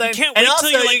against something. you can't and wait also,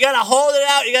 till you're like- you got to hold it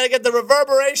out. You got to get the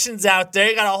reverberations out there.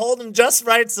 You got to hold them just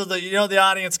right so that the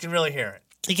audience can really hear it.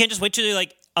 you can't just wait till you're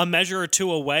like a measure or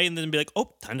two away and then be like,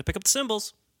 oh, time to pick up the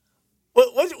cymbals.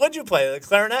 What'd you play? The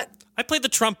clarinet? I played the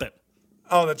trumpet.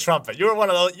 Oh, the trumpet. You were one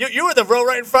of those. You were the row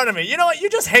right in front of me. You know what? You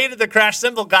just hated the crash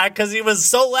cymbal guy because he was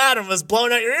so loud and was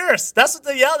blowing out your ears. That's what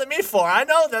they yelled at me for. I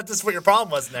know that this is what your problem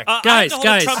was, Nick. I had to hold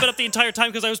the trumpet up the entire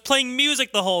time because I was playing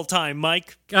music the whole time,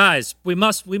 Mike. Guys, we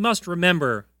must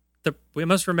remember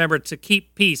to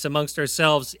keep peace amongst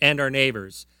ourselves and our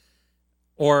neighbors.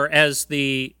 Or as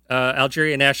the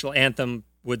Algerian national anthem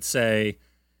would say,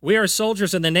 we are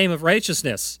soldiers in the name of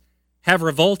righteousness, have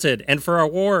revolted, and for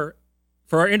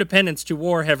our independence to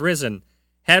war have risen.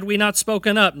 Had we not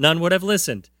spoken up, none would have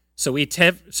listened. So we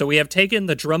have taken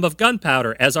the drum of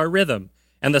gunpowder as our rhythm,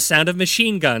 and the sound of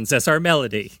machine guns as our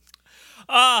melody.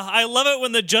 I love it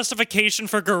when the justification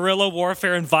for guerrilla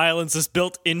warfare and violence is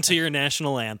built into your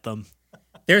national anthem.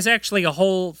 There's actually a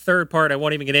whole third part I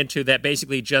won't even get into that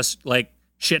basically just like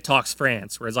shit talks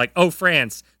France, where it's like, oh,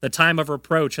 France, the time of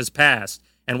reproach has passed,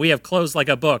 and we have closed like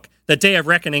a book. The day of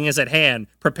reckoning is at hand.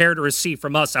 Prepare to receive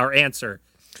from us our answer.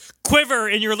 Quiver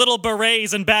in your little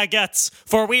berets and baguettes,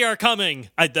 for we are coming.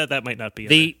 That might not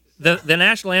be the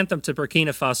national anthem to Burkina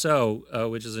Faso,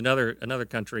 which is another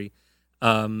country,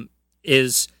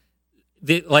 is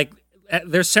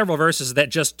there's several verses that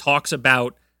just talks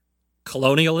about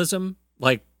colonialism,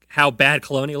 like how bad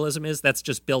colonialism is. That's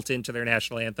just built into their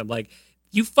national anthem. Like,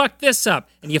 you fucked this up,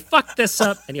 and you fucked this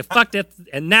up, and you fucked it,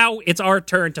 and now it's our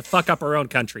turn to fuck up our own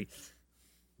country.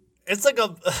 It's like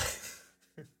a.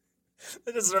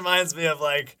 It just reminds me of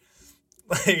like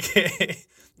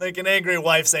an angry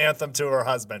wife's anthem to her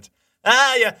husband.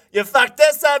 You fucked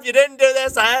this up. You didn't do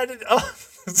this. I had to. Oh,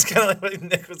 it's kind of like what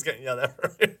Nick was getting yelled at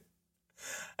earlier.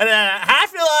 And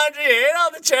half your laundry, you ate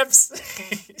all the chips.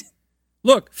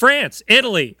 Look, France,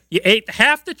 Italy, you ate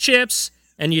half the chips.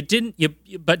 And you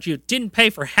didn't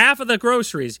pay for half of the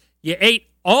groceries. You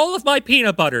ate all of my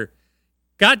peanut butter.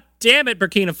 God damn it,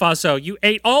 Burkina Faso. You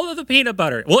ate all of the peanut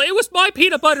butter. Well, it was my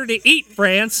peanut butter to eat,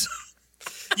 France.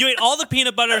 You ate all the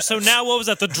peanut butter, so now what was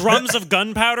that? The drums of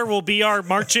gunpowder will be our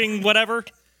marching whatever?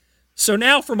 So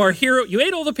now from our hero, you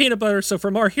ate all the peanut butter, so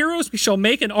from our heroes we shall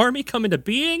make an army come into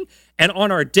being, and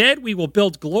on our dead we will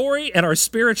build glory, and our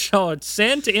spirit shall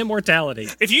ascend to immortality.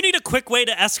 If you need a quick way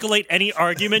to escalate any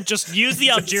argument, just use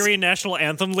the Algerian national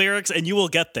anthem lyrics, and you will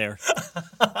get there.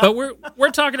 But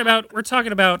we're talking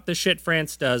about the shit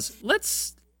France does.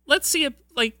 Let's see it,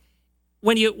 like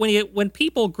when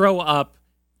people grow up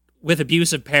with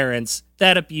abusive parents,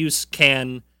 that abuse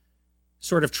can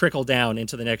sort of trickle down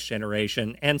into the next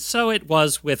generation. And so it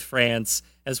was with France,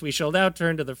 as we shall now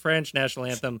turn to the French national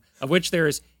anthem, of which there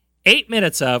is 8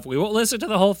 minutes of. We won't listen to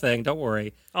the whole thing, don't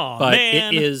worry. Oh, but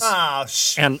man. It is,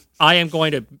 and I am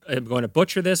going to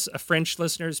butcher this, French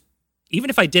listeners. Even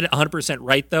if I did it 100%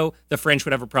 right, though, the French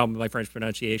would have a problem with my French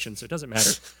pronunciation, so it doesn't matter.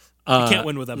 You can't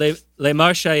win with them. Les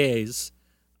Marseillaises.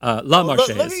 La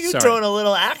Marseillaise. Look at you throwing a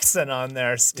little accent on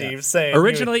there, Steve. Yeah. Saying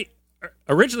Originally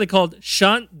originally called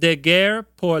Chant de guerre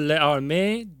pour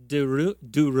l'armée du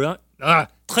Rhin.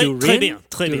 Très bien.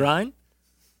 Rhin.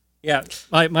 Yeah,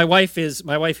 my wife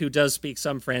who does speak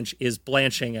some French is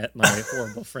blanching at my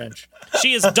horrible French.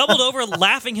 She is doubled over,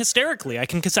 laughing hysterically. I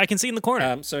can see in the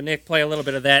corner. So Nick, play a little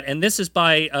bit of that, and this is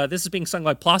being sung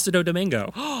by Placido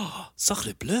Domingo.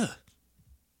 Sacre bleu.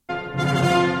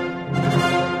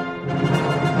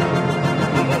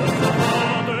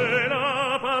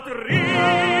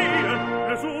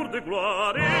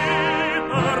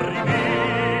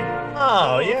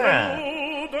 Oh, yeah.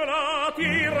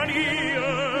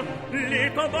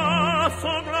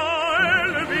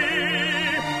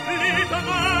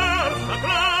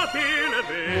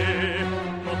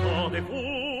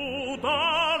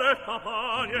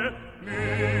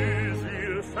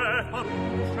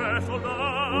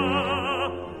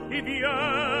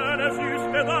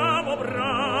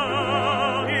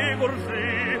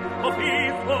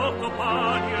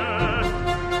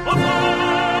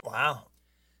 Wow.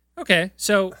 Okay,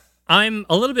 so I'm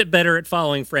a little bit better at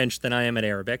following French than I am at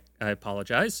Arabic. I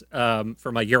apologize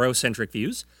for my Eurocentric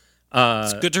views.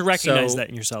 It's good to recognize that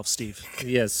in yourself, Steve.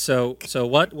 Yes, so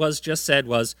what was just said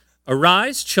was,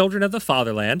 "Arise, children of the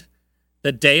fatherland,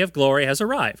 the day of glory has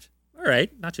arrived." All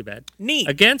right, not too bad. Neat.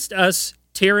 "Against us,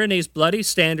 tyranny's bloody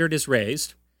standard is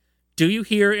raised. Do you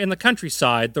hear in the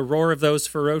countryside the roar of those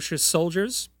ferocious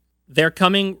soldiers? They're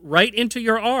coming right into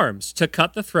your arms to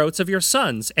cut the throats of your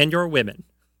sons and your women."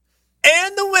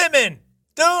 And the women.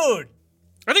 Dude.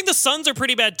 I think the sons are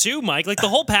pretty bad too, Mike. Like, the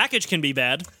whole package can be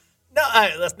bad. No,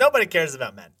 nobody cares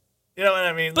about men. You know what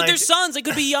I mean? But they're sons. They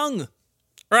could be young.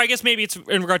 Or I guess maybe it's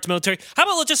in regard to military. How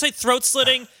about let's just say throat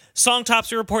slitting? Song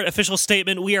Topsy Report official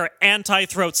statement: we are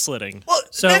anti-throat slitting. Well,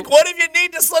 Nick, what if you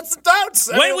need to slit some throats?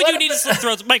 When would you need to slit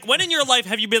throats? Mike, when in your life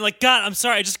have you been like, God, I'm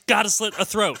sorry, I just got to slit a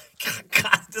throat?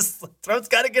 God, this throat's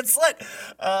got to get slit.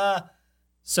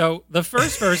 So the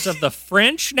first verse of the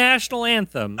French national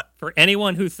anthem, for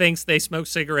anyone who thinks they smoke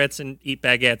cigarettes and eat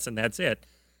baguettes and that's it,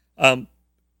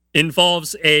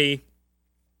 involves a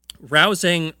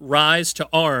rousing rise to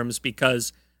arms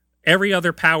because every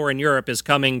other power in Europe is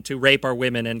coming to rape our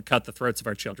women and cut the throats of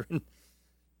our children.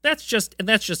 That's just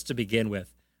to begin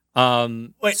with.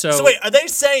 Wait, are they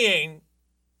saying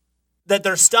that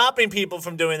they're stopping people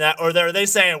from doing that, or are they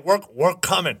saying we're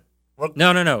coming?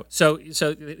 No. So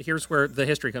here's where the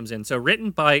history comes in. So written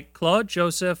by Claude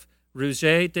Joseph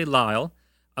Rouget de Lisle,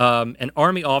 an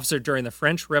army officer during the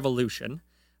French Revolution.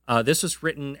 This was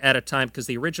written at a time because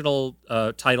the original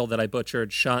title that I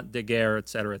butchered, Chant de guerre, et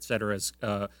cetera, is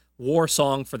War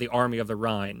Song for the Army of the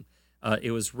Rhine.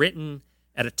 It was written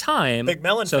at a time. Big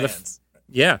Melon fans.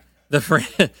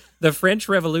 The French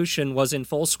Revolution was in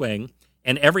full swing,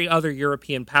 and every other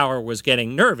European power was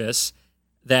getting nervous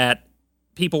that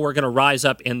people were going to rise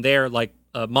up in their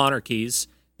monarchies.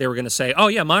 They were going to say, "Oh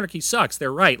yeah, monarchy sucks.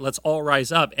 They're right. Let's all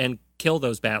rise up and kill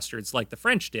those bastards," like the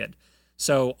French did.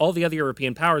 So all the other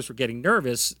European powers were getting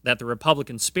nervous that the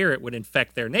Republican spirit would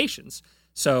infect their nations.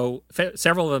 So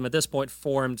several of them at this point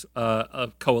formed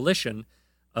a coalition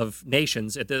of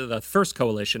nations. At the first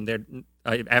coalition,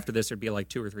 after this, there'd be like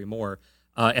two or three more,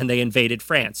 and they invaded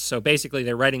France. So basically,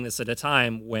 they're writing this at a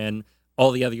time when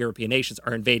all the other European nations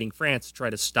are invading France to try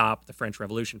to stop the French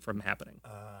Revolution from happening.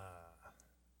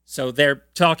 So they're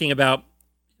talking about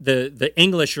the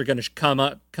English are going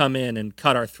to come in and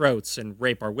cut our throats and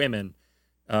rape our women.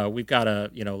 We've got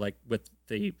to, like with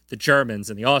the Germans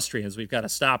and the Austrians, we've got to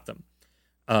stop them,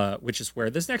 which is where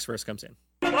this next verse comes in.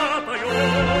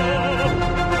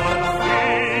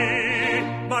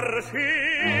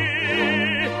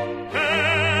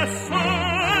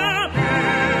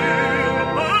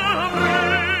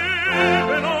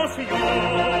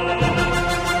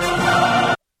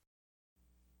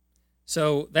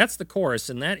 So that's the chorus,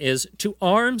 and that is, "To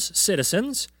arms,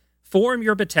 citizens, form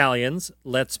your battalions,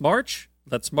 let's march,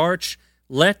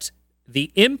 let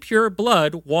the impure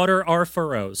blood water our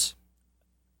furrows."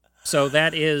 So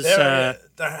that is... They're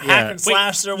hack and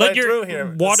slash their way through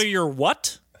here. Water your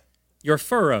what? Your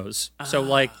furrows. So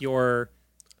like your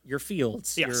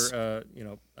fields. Yes.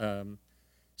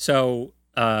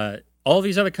 All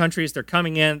these other countries, they're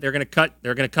coming in, they're going to cut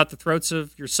the throats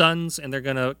of your sons, and they're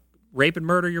going to rape and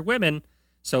murder your women.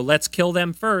 So let's kill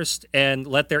them first and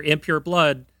let their impure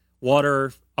blood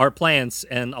water our plants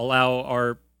and allow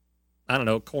our,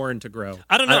 corn to grow.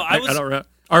 I don't know. I don't know.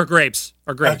 Our grapes.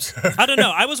 I don't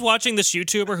know. I was watching this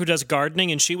YouTuber who does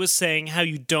gardening, and she was saying how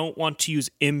you don't want to use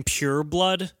impure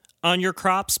blood. on your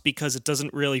crops because it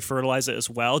doesn't really fertilize it as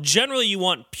well. Generally, you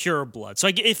want pure blood. So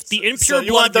if the impure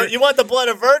you blood... you want the blood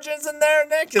of virgins in there,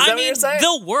 Nick? Is that what you're saying?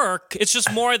 They'll work. It's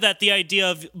just more that the idea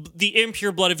of the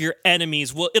impure blood of your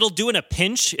enemies, it'll do in a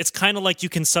pinch. It's kind of like you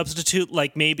can substitute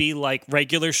like maybe like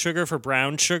regular sugar for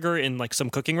brown sugar in like some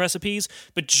cooking recipes.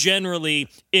 But generally,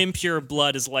 impure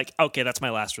blood is like, okay, that's my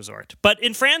last resort. But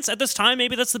in France at this time,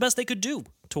 maybe that's the best they could do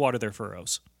to water their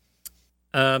furrows.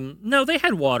 No, they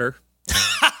had water.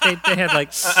 they had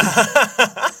like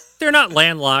they're not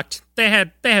landlocked. They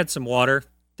had some water.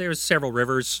 There's several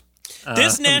rivers.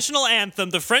 This national anthem,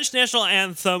 the French national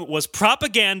anthem, was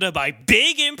propaganda by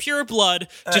big impure blood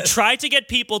to try to get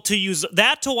people to use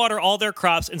that to water all their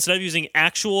crops instead of using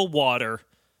actual water.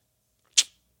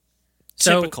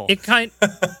 So Typical.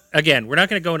 Again, we're not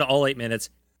going to go into all 8 minutes.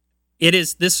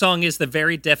 This song is the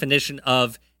very definition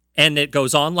of, and it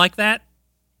goes on like that.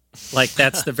 Like,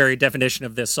 that's the very definition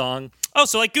of this song. Oh,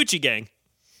 so like Gucci Gang.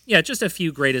 Yeah, just a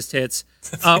few greatest hits.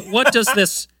 What does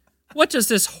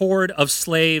this horde of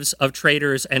slaves, of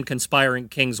traitors, and conspiring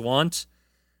kings want?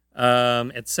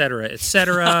 Et cetera, et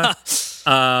cetera.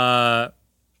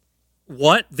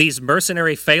 What? These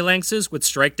mercenary phalanxes would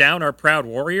strike down our proud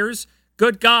warriors?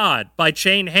 Good God, by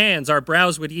chained hands our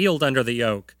brows would yield under the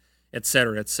yoke, et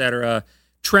cetera, et cetera.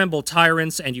 Tremble,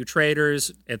 tyrants, and you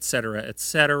traitors, et cetera, et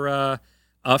cetera.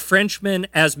 Frenchmen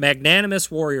as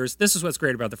magnanimous warriors. This is what's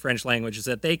great about the French language, is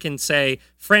that they can say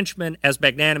Frenchmen as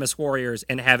magnanimous warriors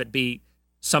and have it be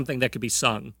something that could be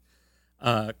sung.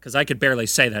 Because I could barely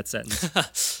say that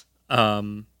sentence.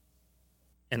 And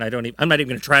I'm not even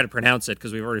going to try to pronounce it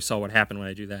because we already saw what happened when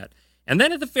I do that. And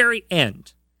then at the very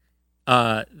end,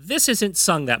 this isn't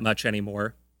sung that much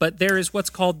anymore, but there is what's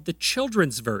called the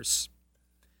children's verse.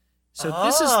 So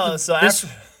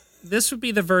this would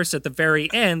be the verse at the very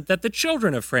end that the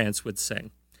children of France would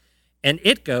sing. And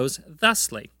it goes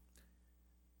thusly.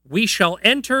 We shall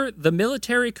enter the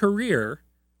military career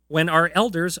when our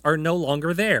elders are no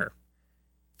longer there.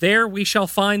 There we shall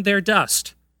find their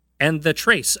dust and the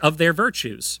trace of their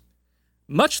virtues,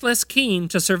 much less keen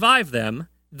to survive them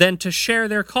than to share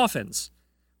their coffins.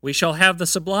 We shall have the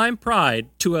sublime pride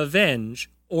to avenge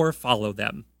or follow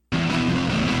them.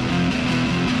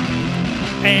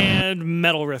 And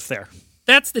metal riff there.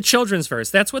 That's the children's verse.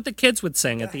 That's what the kids would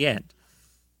sing at the end.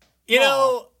 You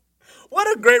know, what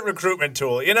a great recruitment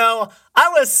tool. You know, I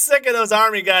was sick of those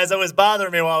Army guys always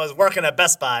bothering me while I was working at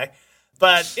Best Buy.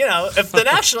 But, you know, if the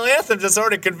national anthem just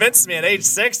already convinced me at age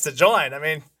 6 to join, I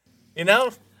mean, you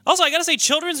know. Also, I gotta say,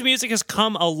 children's music has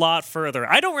come a lot further.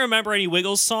 I don't remember any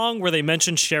Wiggles song where they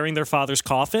mentioned sharing their father's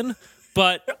coffin.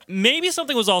 But maybe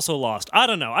something was also lost. I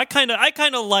don't know. I kind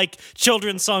of like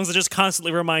children's songs that just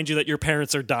constantly remind you that your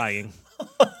parents are dying.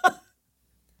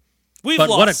 We've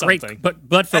lost something.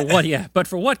 But for what? Yeah. But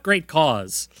for what great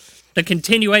cause? The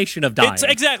continuation of dying.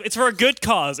 It's for a good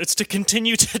cause. It's to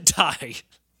continue to die.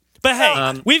 But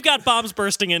hey, we've got bombs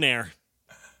bursting in air.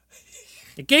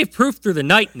 It gave proof through the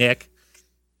night, Nick.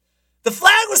 The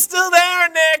flag was still there,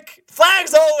 Nick. The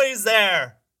flag's always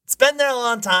there. It's been there a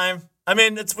long time. I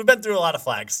mean, we've been through a lot of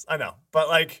flags, I know, but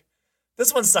like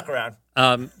this one stuck around.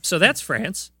 So that's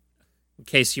France. In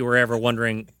case you were ever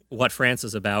wondering what France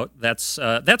is about, that's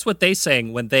what they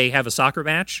sing when they have a soccer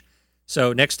match.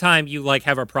 So next time you like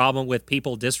have a problem with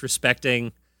people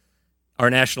disrespecting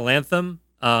our national anthem,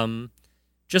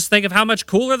 just think of how much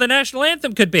cooler the national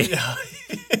anthem could be.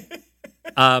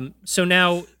 So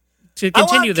now to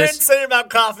continue this, kids saying about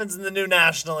coffins in the new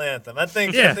national anthem. I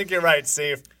think you're right,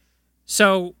 Steve.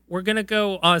 So we're going to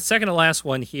go second to last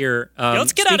one here.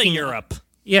 Let's get out of Europe.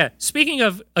 Yeah. Speaking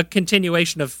of a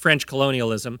continuation of French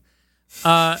colonialism,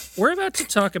 we're about to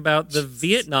talk about the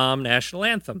Vietnam national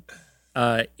anthem.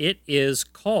 It is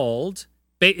called,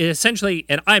 essentially,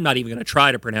 and I'm not even going to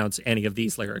try to pronounce any of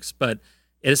these lyrics, but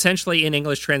it essentially in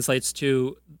English translates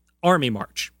to Army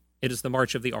March. It is the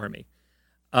March of the Army.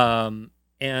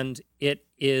 And it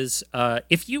is,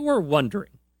 if you were wondering,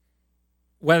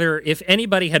 if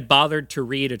anybody had bothered to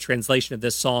read a translation of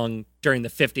this song during the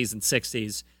 50s and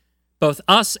 60s, both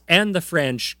us and the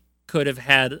French could have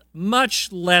had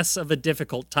much less of a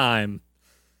difficult time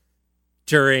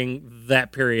during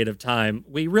that period of time.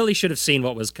 We really should have seen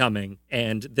what was coming,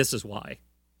 and this is why.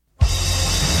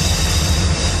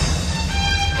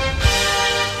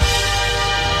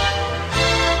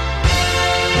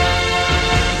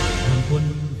 Quân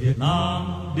Việt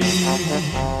Nam đi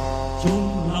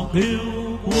chung lòng yêu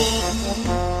quốc,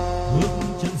 bước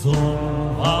chân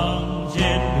dồn vang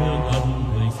trên đường ân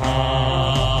người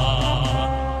xa,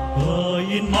 cờ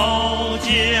in máu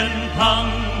chiến thắng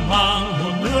mang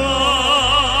hồn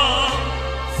nước,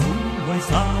 súng vơi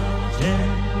xa trên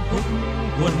khúc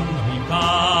quân thủy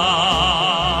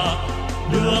ca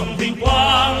đường vinh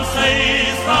quang xây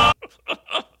ra.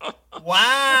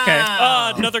 Wow. Okay.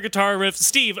 Another guitar riff.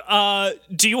 Steve,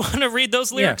 do you want to read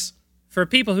those lyrics? Yeah. For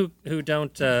people who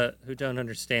don't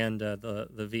understand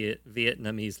the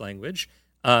Vietnamese language,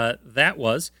 that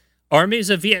was armies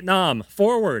of Vietnam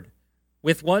forward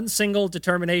with one single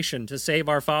determination to save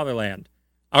our fatherland.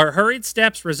 Our hurried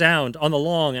steps resound on the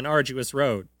long and arduous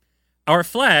road. Our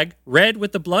flag, red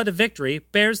with the blood of victory,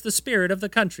 bears the spirit of the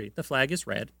country. The flag is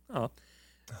red. Oh.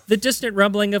 The distant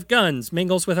rumbling of guns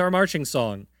mingles with our marching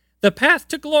song. The path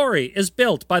to glory is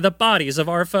built by the bodies of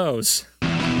our foes.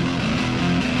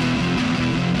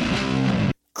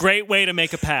 Great way to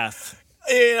make a path.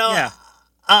 You know, Yeah.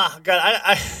 God,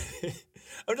 I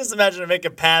I'm just imagining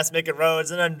making paths, making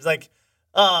roads, and I'm like,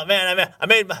 oh man,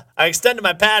 I extended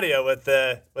my patio with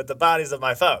the bodies of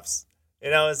my foes.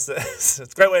 You know, it's a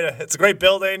great way to. It's a great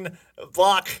building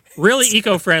block. Really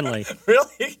eco-friendly.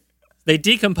 Really. They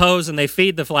decompose and they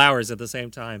feed the flowers at the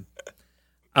same time.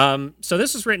 So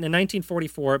this was written in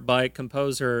 1944 by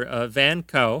composer Van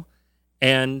Coe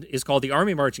and is called the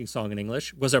Army Marching Song in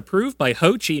English. Was approved by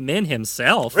Ho Chi Minh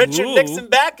himself Richard Nixon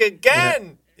back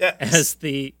again. Yeah. as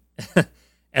the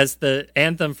as the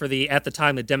anthem for the at the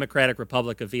time the Democratic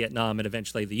Republic of Vietnam and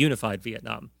eventually the unified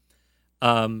Vietnam.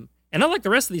 And unlike the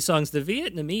rest of these songs, the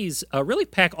Vietnamese really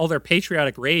pack all their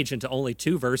patriotic rage into only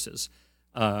 2 verses,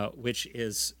 which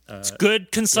is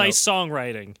Good, concise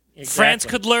songwriting. Exactly. France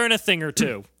could learn a thing or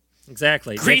two.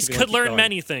 exactly. Greece Nick, could keep learn going.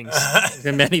 many things.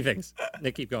 Many things.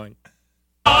 Nick, keep going.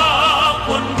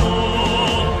 Quân Hồ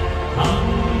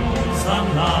thắng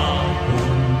sang nào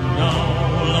cùng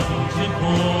nhau lập chiến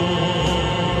thắng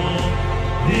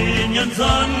vì nhân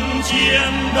dân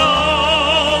chiến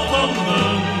đấu không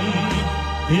ngừng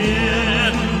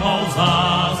tiến mau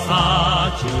ra xa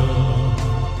trường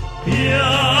tiến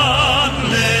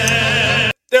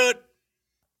lên. Dude,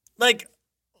 like,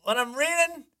 when I'm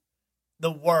reading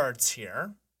the words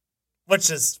here, which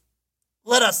is,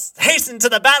 let us hasten to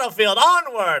the battlefield,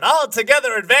 onward, all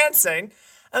together advancing.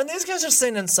 I mean, these guys are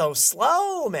singing so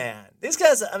slow, man. These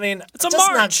guys, I mean, It's a just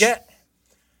march. not get.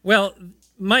 Well,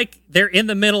 Mike, they're in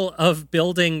the middle of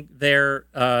building their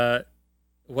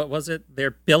what was it?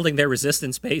 They're building their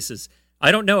resistance bases.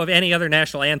 I don't know of any other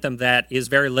national anthem that is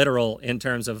very literal in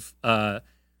terms of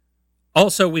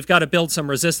also we've got to build some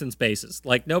resistance bases.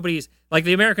 Like nobody's like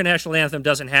the American national anthem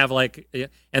doesn't have like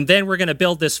and then we're going to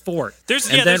build this fort.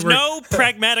 There's no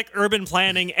pragmatic urban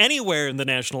planning anywhere in the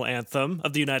national anthem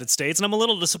of the United States, and I'm a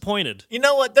little disappointed. You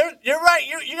know what? You're right.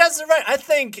 You guys are right. I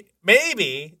think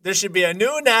maybe there should be a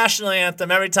new national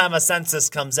anthem every time a census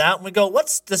comes out, and we go,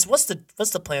 "What's this? What's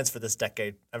the plans for this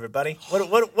decade, everybody? What do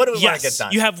we want to get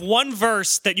done?" You have one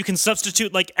verse that you can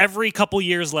substitute like every couple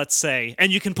years, let's say,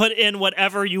 and you can put in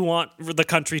whatever you want for the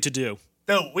country to do.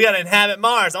 Dude, we got to inhabit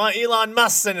Mars. I want Elon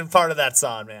Musk singing part of that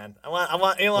song, man. I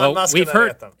want Elon Well, Musk. we've in that heard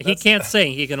anthem. he can't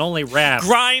sing; he can only rap.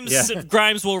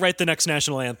 Grimes will write the next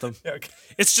national anthem. Okay.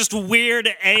 It's just weird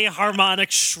harmonic,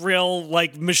 shrill,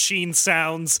 like machine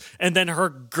sounds, and then her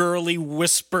girly,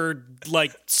 whispered,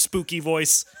 like spooky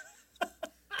voice.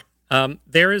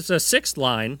 There is a 6th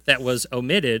line that was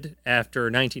omitted after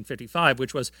 1955,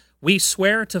 which was, "We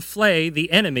swear to flay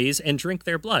the enemies and drink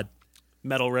their blood."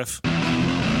 Metal riff.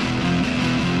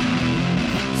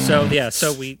 So yeah,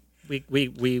 so we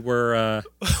were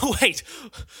Wait,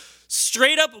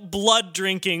 straight up blood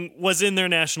drinking was in their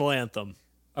national anthem.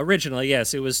 originally,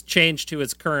 yes, it was changed to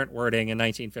its current wording in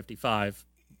 1955.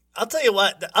 I'll tell you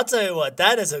what.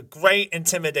 That is a great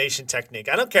intimidation technique.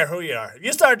 I don't care who you are. If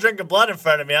you start drinking blood in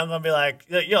front of me, I'm gonna be like,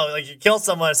 like you kill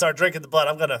someone and start drinking the blood.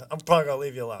 I'm probably gonna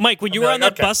leave you alone. Mike, when you I'll were be on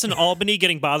like, that bus in Albany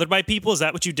getting bothered by people, is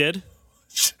that what you did?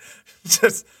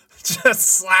 just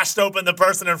slashed open the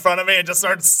person in front of me and just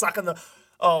started sucking the.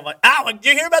 Oh my! Ow!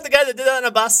 You hear about the guy that did that on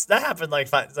a bus? That happened like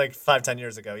 5-10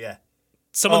 years ago. Yeah.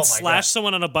 Someone Oh my slashed God.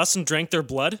 someone on a bus and drank their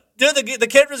blood? Dude, the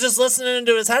kid was just listening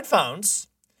into his headphones,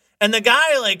 and the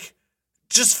guy like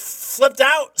just flipped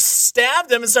out,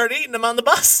 stabbed him, and started eating him on the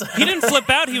bus. He didn't flip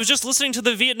out. He was just listening to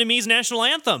the Vietnamese national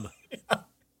anthem.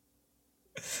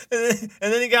 and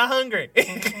then he got hungry.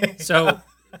 So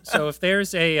if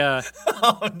there's a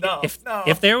Oh no!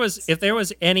 if there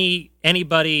was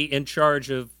anybody in charge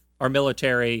of our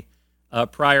military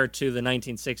prior to the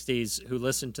 1960s who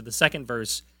listened to the second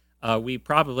verse, we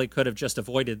probably could have just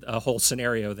avoided a whole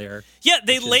scenario there. Yeah,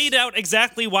 they laid out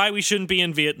exactly why we shouldn't be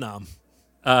in Vietnam.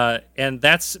 And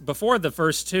that's before the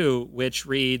first 2, which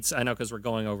reads, I know because we're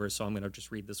going over, so I'm going to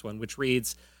just read this one, which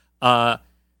reads,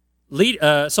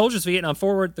 Soldiers of Vietnam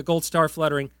forward, the gold star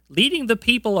fluttering, leading the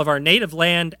people of our native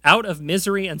land out of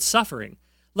misery and suffering.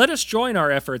 Let us join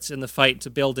our efforts in the fight to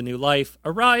build a new life.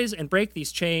 Arise and break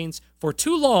these chains. For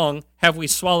too long have we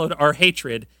swallowed our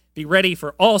hatred. Be ready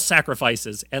for all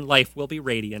sacrifices, and life will be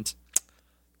radiant.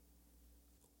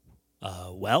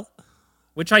 Well?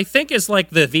 Which I think is like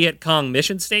the Viet Cong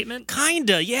mission statement.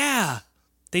 Kinda, yeah.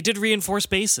 They did reinforce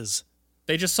bases.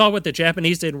 They just saw what the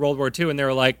Japanese did in World War II, and they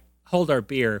were like, hold our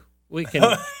beer. We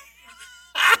can...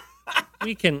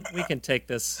 we can take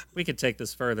this. We can take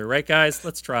this further, right, guys?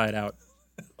 Let's try it out.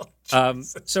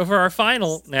 So for our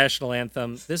final national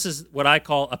anthem, this is what I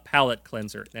call a palate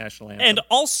cleanser national anthem. And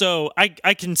also, I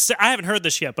can say, I haven't heard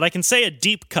this yet, but I can say a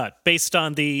deep cut based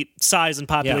on the size and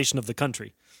population of the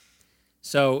country.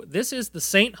 So this is the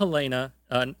St. Helena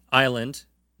Island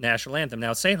national anthem.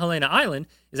 Now, St. Helena Island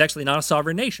is actually not a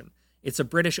sovereign nation. It's a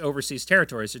British overseas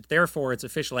territory, so therefore its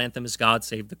official anthem is God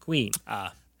Save the Queen.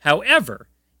 However,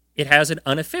 it has an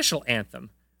unofficial anthem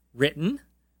written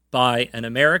by an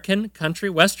American country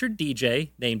western DJ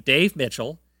named Dave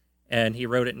Mitchell, and he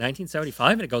wrote it in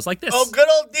 1975, and it goes like this. Oh, good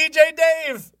old DJ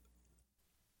Dave!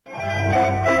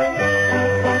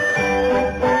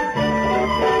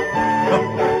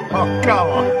 Oh, come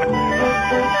on.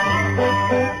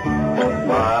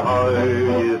 My heart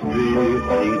is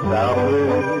drifting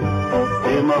southward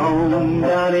in my home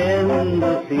down in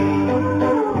the sea.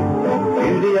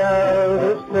 To the Isle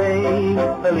of St.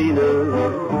 Helena,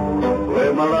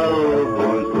 where my loved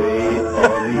ones wait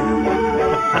for me.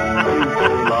 Been so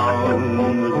long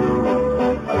ago,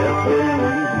 I left them,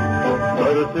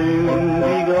 but I'll soon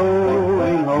be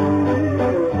going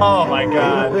home. Oh, my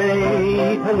God.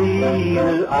 St.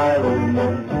 Helena Island,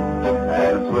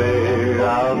 that's where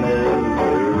I'll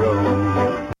never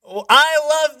roam. Oh, I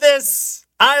love this.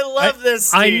 I love this,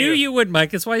 Steve. I knew you would,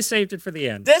 Mike. That's why I saved it for the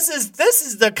end. This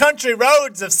is the country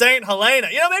roads of St. Helena.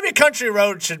 You know, maybe country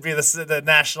roads should be the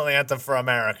national anthem for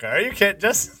America. Are you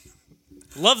kidding?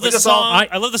 Love this song.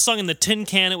 I love the song in the tin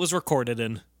can it was recorded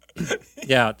in.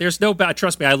 Yeah, there's no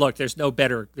trust me, I looked. There's no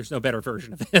better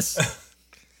version of this.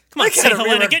 Come on, St.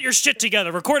 Helena, get your shit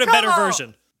together. Record a better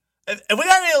version. If we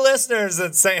got any listeners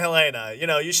in St. Helena, you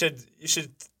know, you should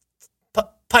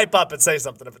pipe up and say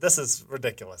something. But this is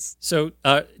ridiculous. So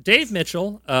Dave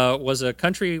Mitchell was a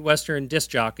country western disc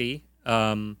jockey.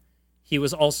 He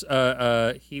was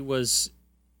also he was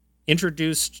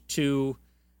introduced to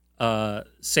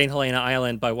St. Helena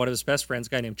Island by one of his best friends, a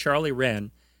guy named Charlie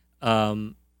Wren.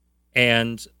 And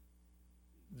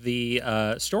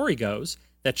the story goes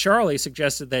that Charlie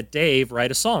suggested that Dave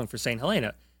write a song for St.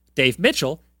 Helena. Dave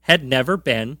Mitchell had never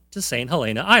been to St.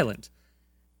 Helena Island,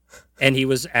 and he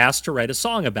was asked to write a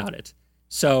song about it.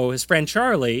 So his friend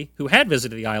Charlie, who had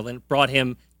visited the island, brought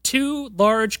him 2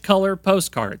 large color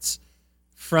postcards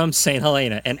from St.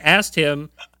 Helena and asked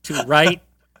him to write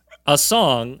a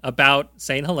song about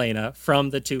St. Helena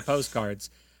from the 2 postcards.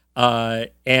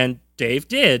 And Dave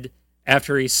did.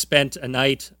 After he spent a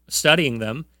night studying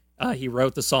them, he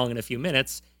wrote the song in a few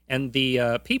minutes. And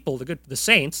the people, the good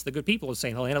people of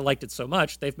St. Helena liked it so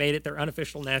much, they've made it their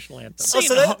unofficial national anthem. Oh,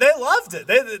 so they loved it.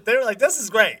 They were like, this is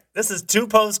great. This is 2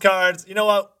 postcards. You know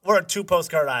what? We're a 2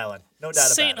 postcard island. No doubt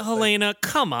about it. St. Helena,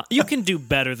 come on. You can do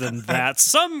better than that.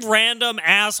 Some random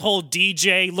asshole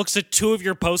DJ looks at 2 of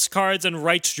your postcards and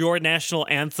writes your national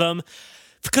anthem.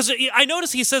 Because I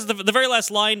notice he says the very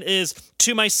last line is,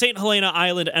 to my St. Helena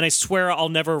Island, and I swear I'll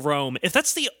never roam. If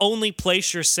that's the only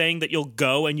place you're saying that you'll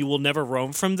go and you will never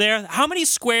roam from there, how many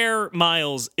square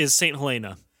miles is St.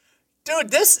 Helena?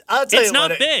 Dude, I'll tell you it's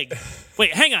not big.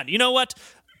 Wait, hang on. You know what?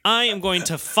 I am going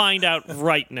to find out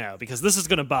right now, because this is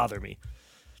going to bother me.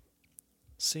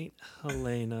 St.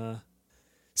 Helena.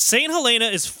 St. Helena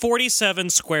is 47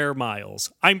 square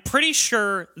miles. I'm pretty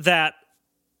sure that...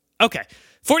 Okay.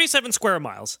 47 square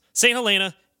miles. St.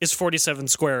 Helena is 47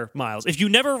 square miles. If you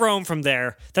never roam from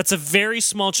there, that's a very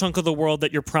small chunk of the world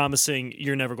that you're promising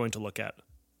you're never going to look at.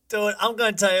 Dude, I'm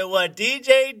going to tell you what,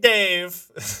 DJ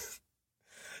Dave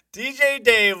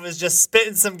was just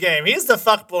spitting some game. He's the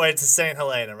fuckboy to St.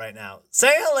 Helena right now.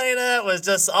 St. Helena was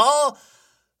just all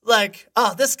like,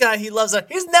 oh, this guy, he loves it.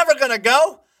 He's never going to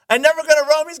go and never going to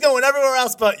roam. He's going everywhere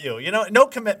else but you. You know, no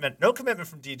commitment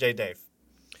from DJ Dave.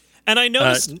 And I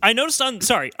noticed on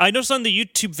the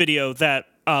YouTube video that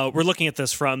we're looking at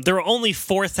this from, there are only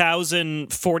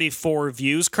 4,044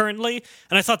 views currently.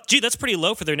 And I thought, gee, that's pretty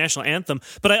low for their national anthem.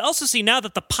 But I also see now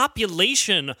that the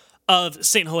population of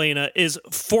St. Helena is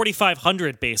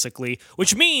 4,500 basically,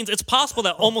 which means it's possible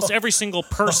that almost every single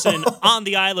person on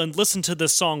the island listened to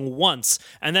this song once.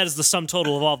 And that is the sum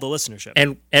total of all the listenership.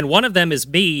 And one of them is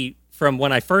me from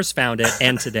when I first found it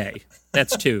and today.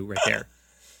 That's 2 right there.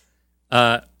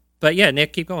 But yeah,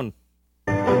 Nick, keep going.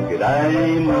 St. Your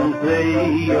diamonds,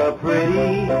 they are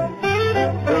pretty.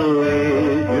 So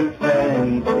is your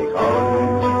fancy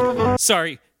car.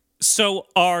 Sorry. So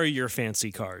are your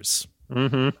fancy cars.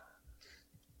 Mm-hmm.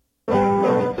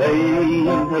 St.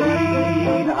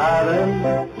 Helena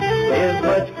Island is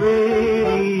much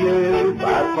prettier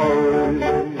by far.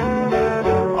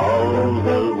 All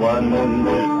the wonders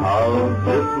of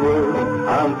this world,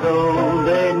 I'm told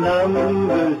they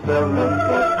number 7.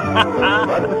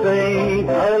 But St.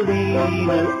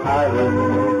 Helena Island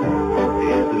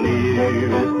is the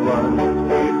nearest one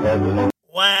to heaven.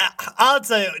 Wow, I'll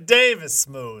tell you, Dave is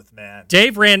smooth, man.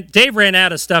 Dave ran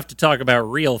out of stuff to talk about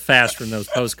real fast from those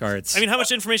postcards. I mean, how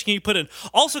much information can you put in?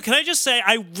 Also, can I just say,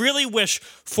 I really wish,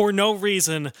 for no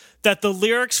reason, that the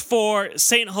lyrics for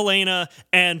St. Helena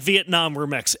and Vietnam were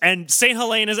mixed. And St.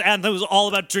 Helena's anthem was all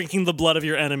about drinking the blood of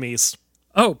your enemies.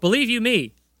 Oh, believe you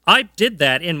me, I did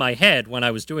that in my head when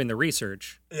I was doing the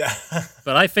research. Yeah.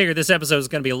 But I figured this episode was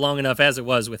going to be long enough as it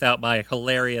was without my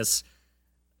hilarious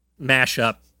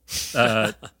mashup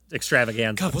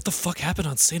extravaganza. God, what the fuck happened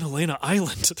on St. Helena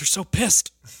Island? They're so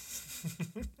pissed.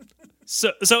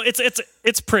 So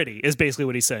it's pretty, is basically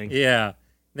what he's saying. Yeah.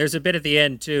 There's a bit at the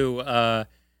end, too.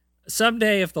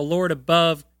 Someday if the Lord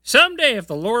above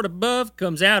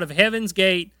comes out of heaven's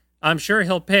gate, I'm sure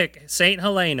he'll pick St.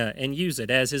 Helena and use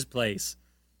it as his place.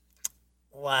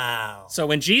 Wow. So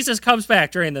when Jesus comes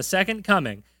back during the second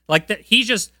coming, like that,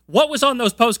 what was on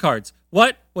those postcards?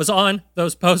 What was on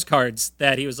those postcards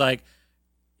that he was like,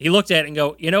 he looked at it and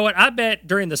go, you know what? I bet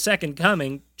during the second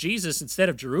coming, Jesus, instead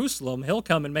of Jerusalem, he'll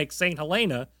come and make St.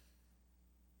 Helena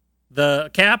the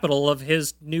capital of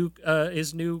his new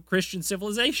Christian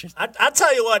civilization. I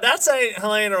tell you what, that St.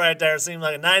 Helena right there seemed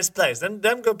like a nice place. Them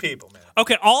good people, man.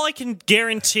 Okay, all I can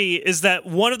guarantee is that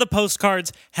one of the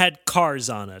postcards had cars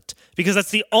on it, because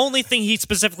that's the only thing he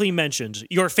specifically mentioned,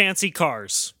 your fancy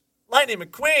cars. Lightning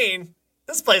McQueen,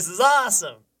 this place is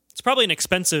awesome. It's probably an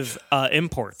expensive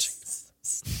import.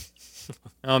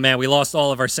 Oh, man, we lost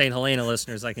all of our St. Helena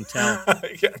listeners, I can tell.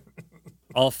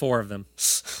 All 4 of them.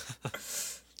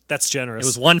 That's generous. It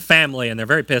was one family, and they're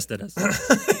very pissed at us.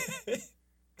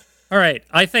 All right,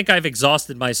 I think I've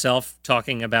exhausted myself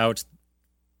talking about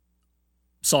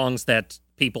songs that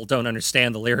people don't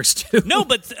understand the lyrics to. No,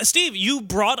 but Steve, you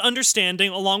brought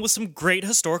understanding along with some great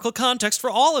historical context for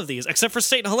all of these, except for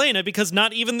St. Helena, because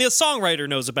not even the songwriter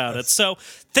knows about it. So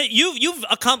you've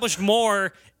accomplished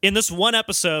more in this one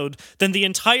episode than the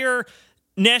entire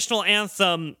national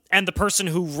anthem and the person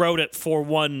who wrote it for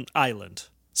one island.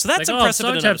 So that's like,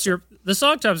 impressive. The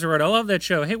song times are right. I love that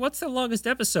show. Hey, what's the longest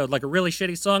episode? Like a really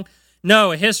shitty song?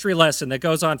 No, a history lesson that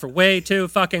goes on for way too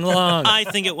fucking long. I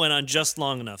think it went on just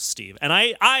long enough, Steve. And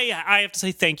I have to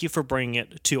say thank you for bringing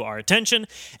it to our attention.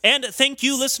 And thank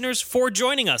you, listeners, for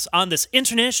joining us on this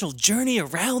international journey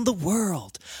around the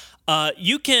world.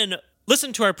 You can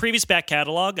listen to our previous back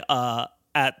catalog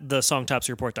at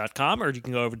thesongtopsreport.com, or you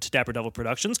can go over to Dapper Devil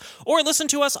Productions, or listen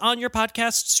to us on your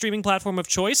podcast streaming platform of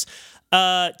choice.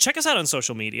 Check us out on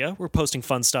social media. We're posting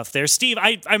fun stuff there. Steve,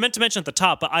 I meant to mention at the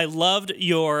top, but I loved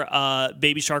your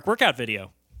Baby Shark workout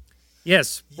video.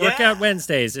 Yes, Workout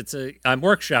Wednesdays. I'm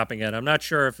workshopping it. I'm not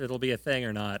sure if it'll be a thing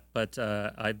or not, but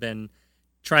I've been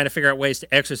trying to figure out ways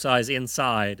to exercise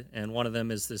inside, and one of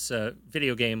them is this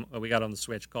video game we got on the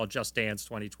Switch called Just Dance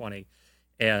 2020.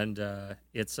 And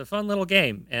it's a fun little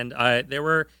game. And there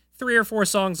were 3 or 4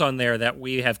 songs on there that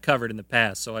we have covered in the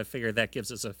past, so I figured that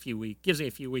gives me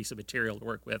a few weeks of material to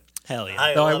work with. Hell yeah!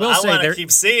 I want to keep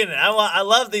seeing it. I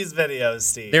love these videos,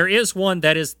 Steve. There is one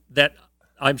that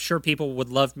I'm sure people would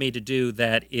love me to do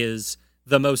that is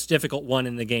the most difficult one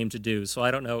in the game to do. So I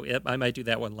don't know. I might do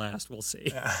that one last. We'll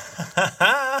see.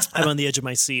 I'm on the edge of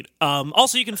my seat.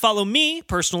 Also, you can follow me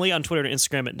personally on Twitter and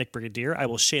Instagram at Nick Brigadier. I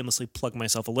will shamelessly plug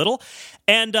myself a little.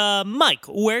 And Mike,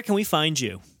 where can we find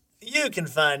you? You can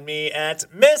find me at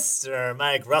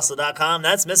MrMikeRussell.com.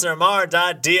 That's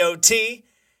MrMar.dot.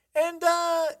 And,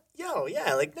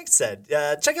 like Nick said,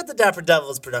 check out the Dapper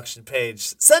Devils production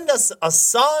page. Send us a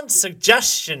song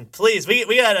suggestion, please.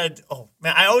 We gotta, oh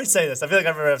man, I always say this. I feel like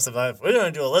I've never episode. We're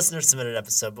gonna do a listener submitted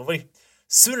episode, but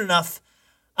soon enough.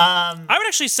 I would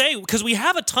actually say, because we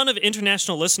have a ton of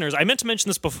international listeners. I meant to mention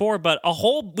this before, but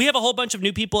we have a whole bunch of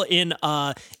new people in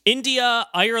India,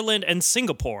 Ireland, and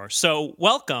Singapore. So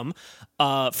welcome,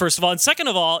 first of all. And second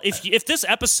of all, if this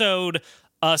episode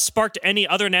sparked any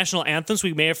other national anthems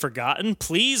we may have forgotten,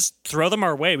 please throw them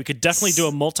our way. We could definitely do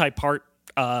a multi-part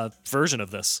version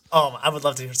of this. Oh, I would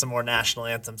love to hear some more national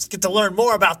anthems. Get to learn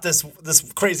more about this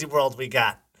crazy world we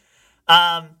got.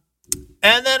 And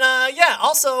then,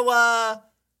 also,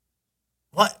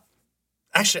 what?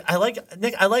 Actually,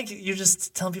 Nick. I like you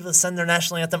just telling people to send their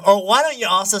national anthem. Or why don't you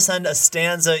also send a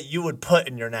stanza you would put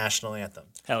in your national anthem?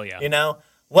 Hell yeah. You know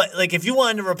what? Like if you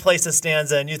wanted to replace a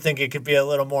stanza and you think it could be a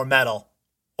little more metal,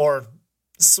 or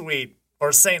sweet,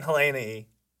 or Saint Helena-y,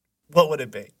 what would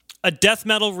it be? A death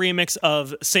metal remix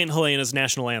of Saint Helena's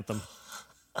national anthem.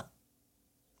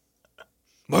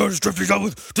 My heart is drifting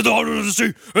south to the heart of the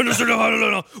sea, and the city of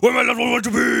Helena, where my loved one wants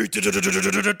to be.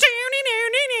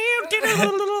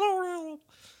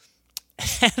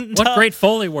 And, What great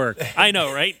Foley work. I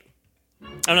know, right?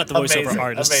 I'm not the voiceover Amazing,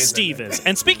 artist. amazing. Steve is.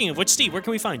 And speaking of which, Steve, where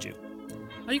can we find you?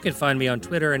 You can find me on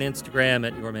Twitter and Instagram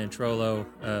at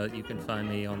YourManTrollo. You can find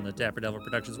me on the Dapper Devil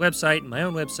Productions website and my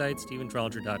own website,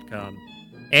 StephenTrollinger.com.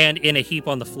 And in a heap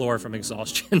on the floor from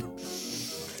exhaustion.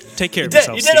 Take care of You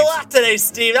yourself, did Steve. a lot today,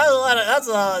 Steve. That was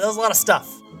a lot of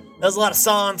stuff. That was a lot of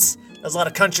songs. That was a lot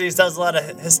of countries. That was a lot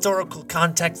of historical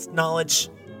context knowledge.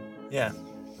 Yeah.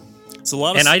 It's a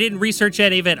lot of And I didn't research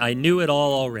any of it. I knew it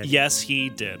all already. Yes, he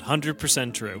did.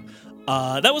 100% true.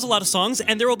 That was a lot of songs,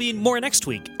 and there will be more next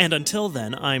week. And until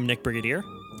then, I'm Nick Brigadier.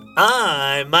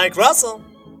 I'm Mike Russell.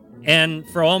 And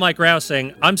for all my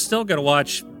grousing, I'm still going to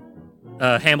watch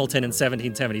Hamilton in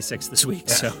 1776 this week.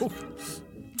 So,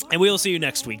 And we will see you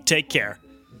next week. Take care.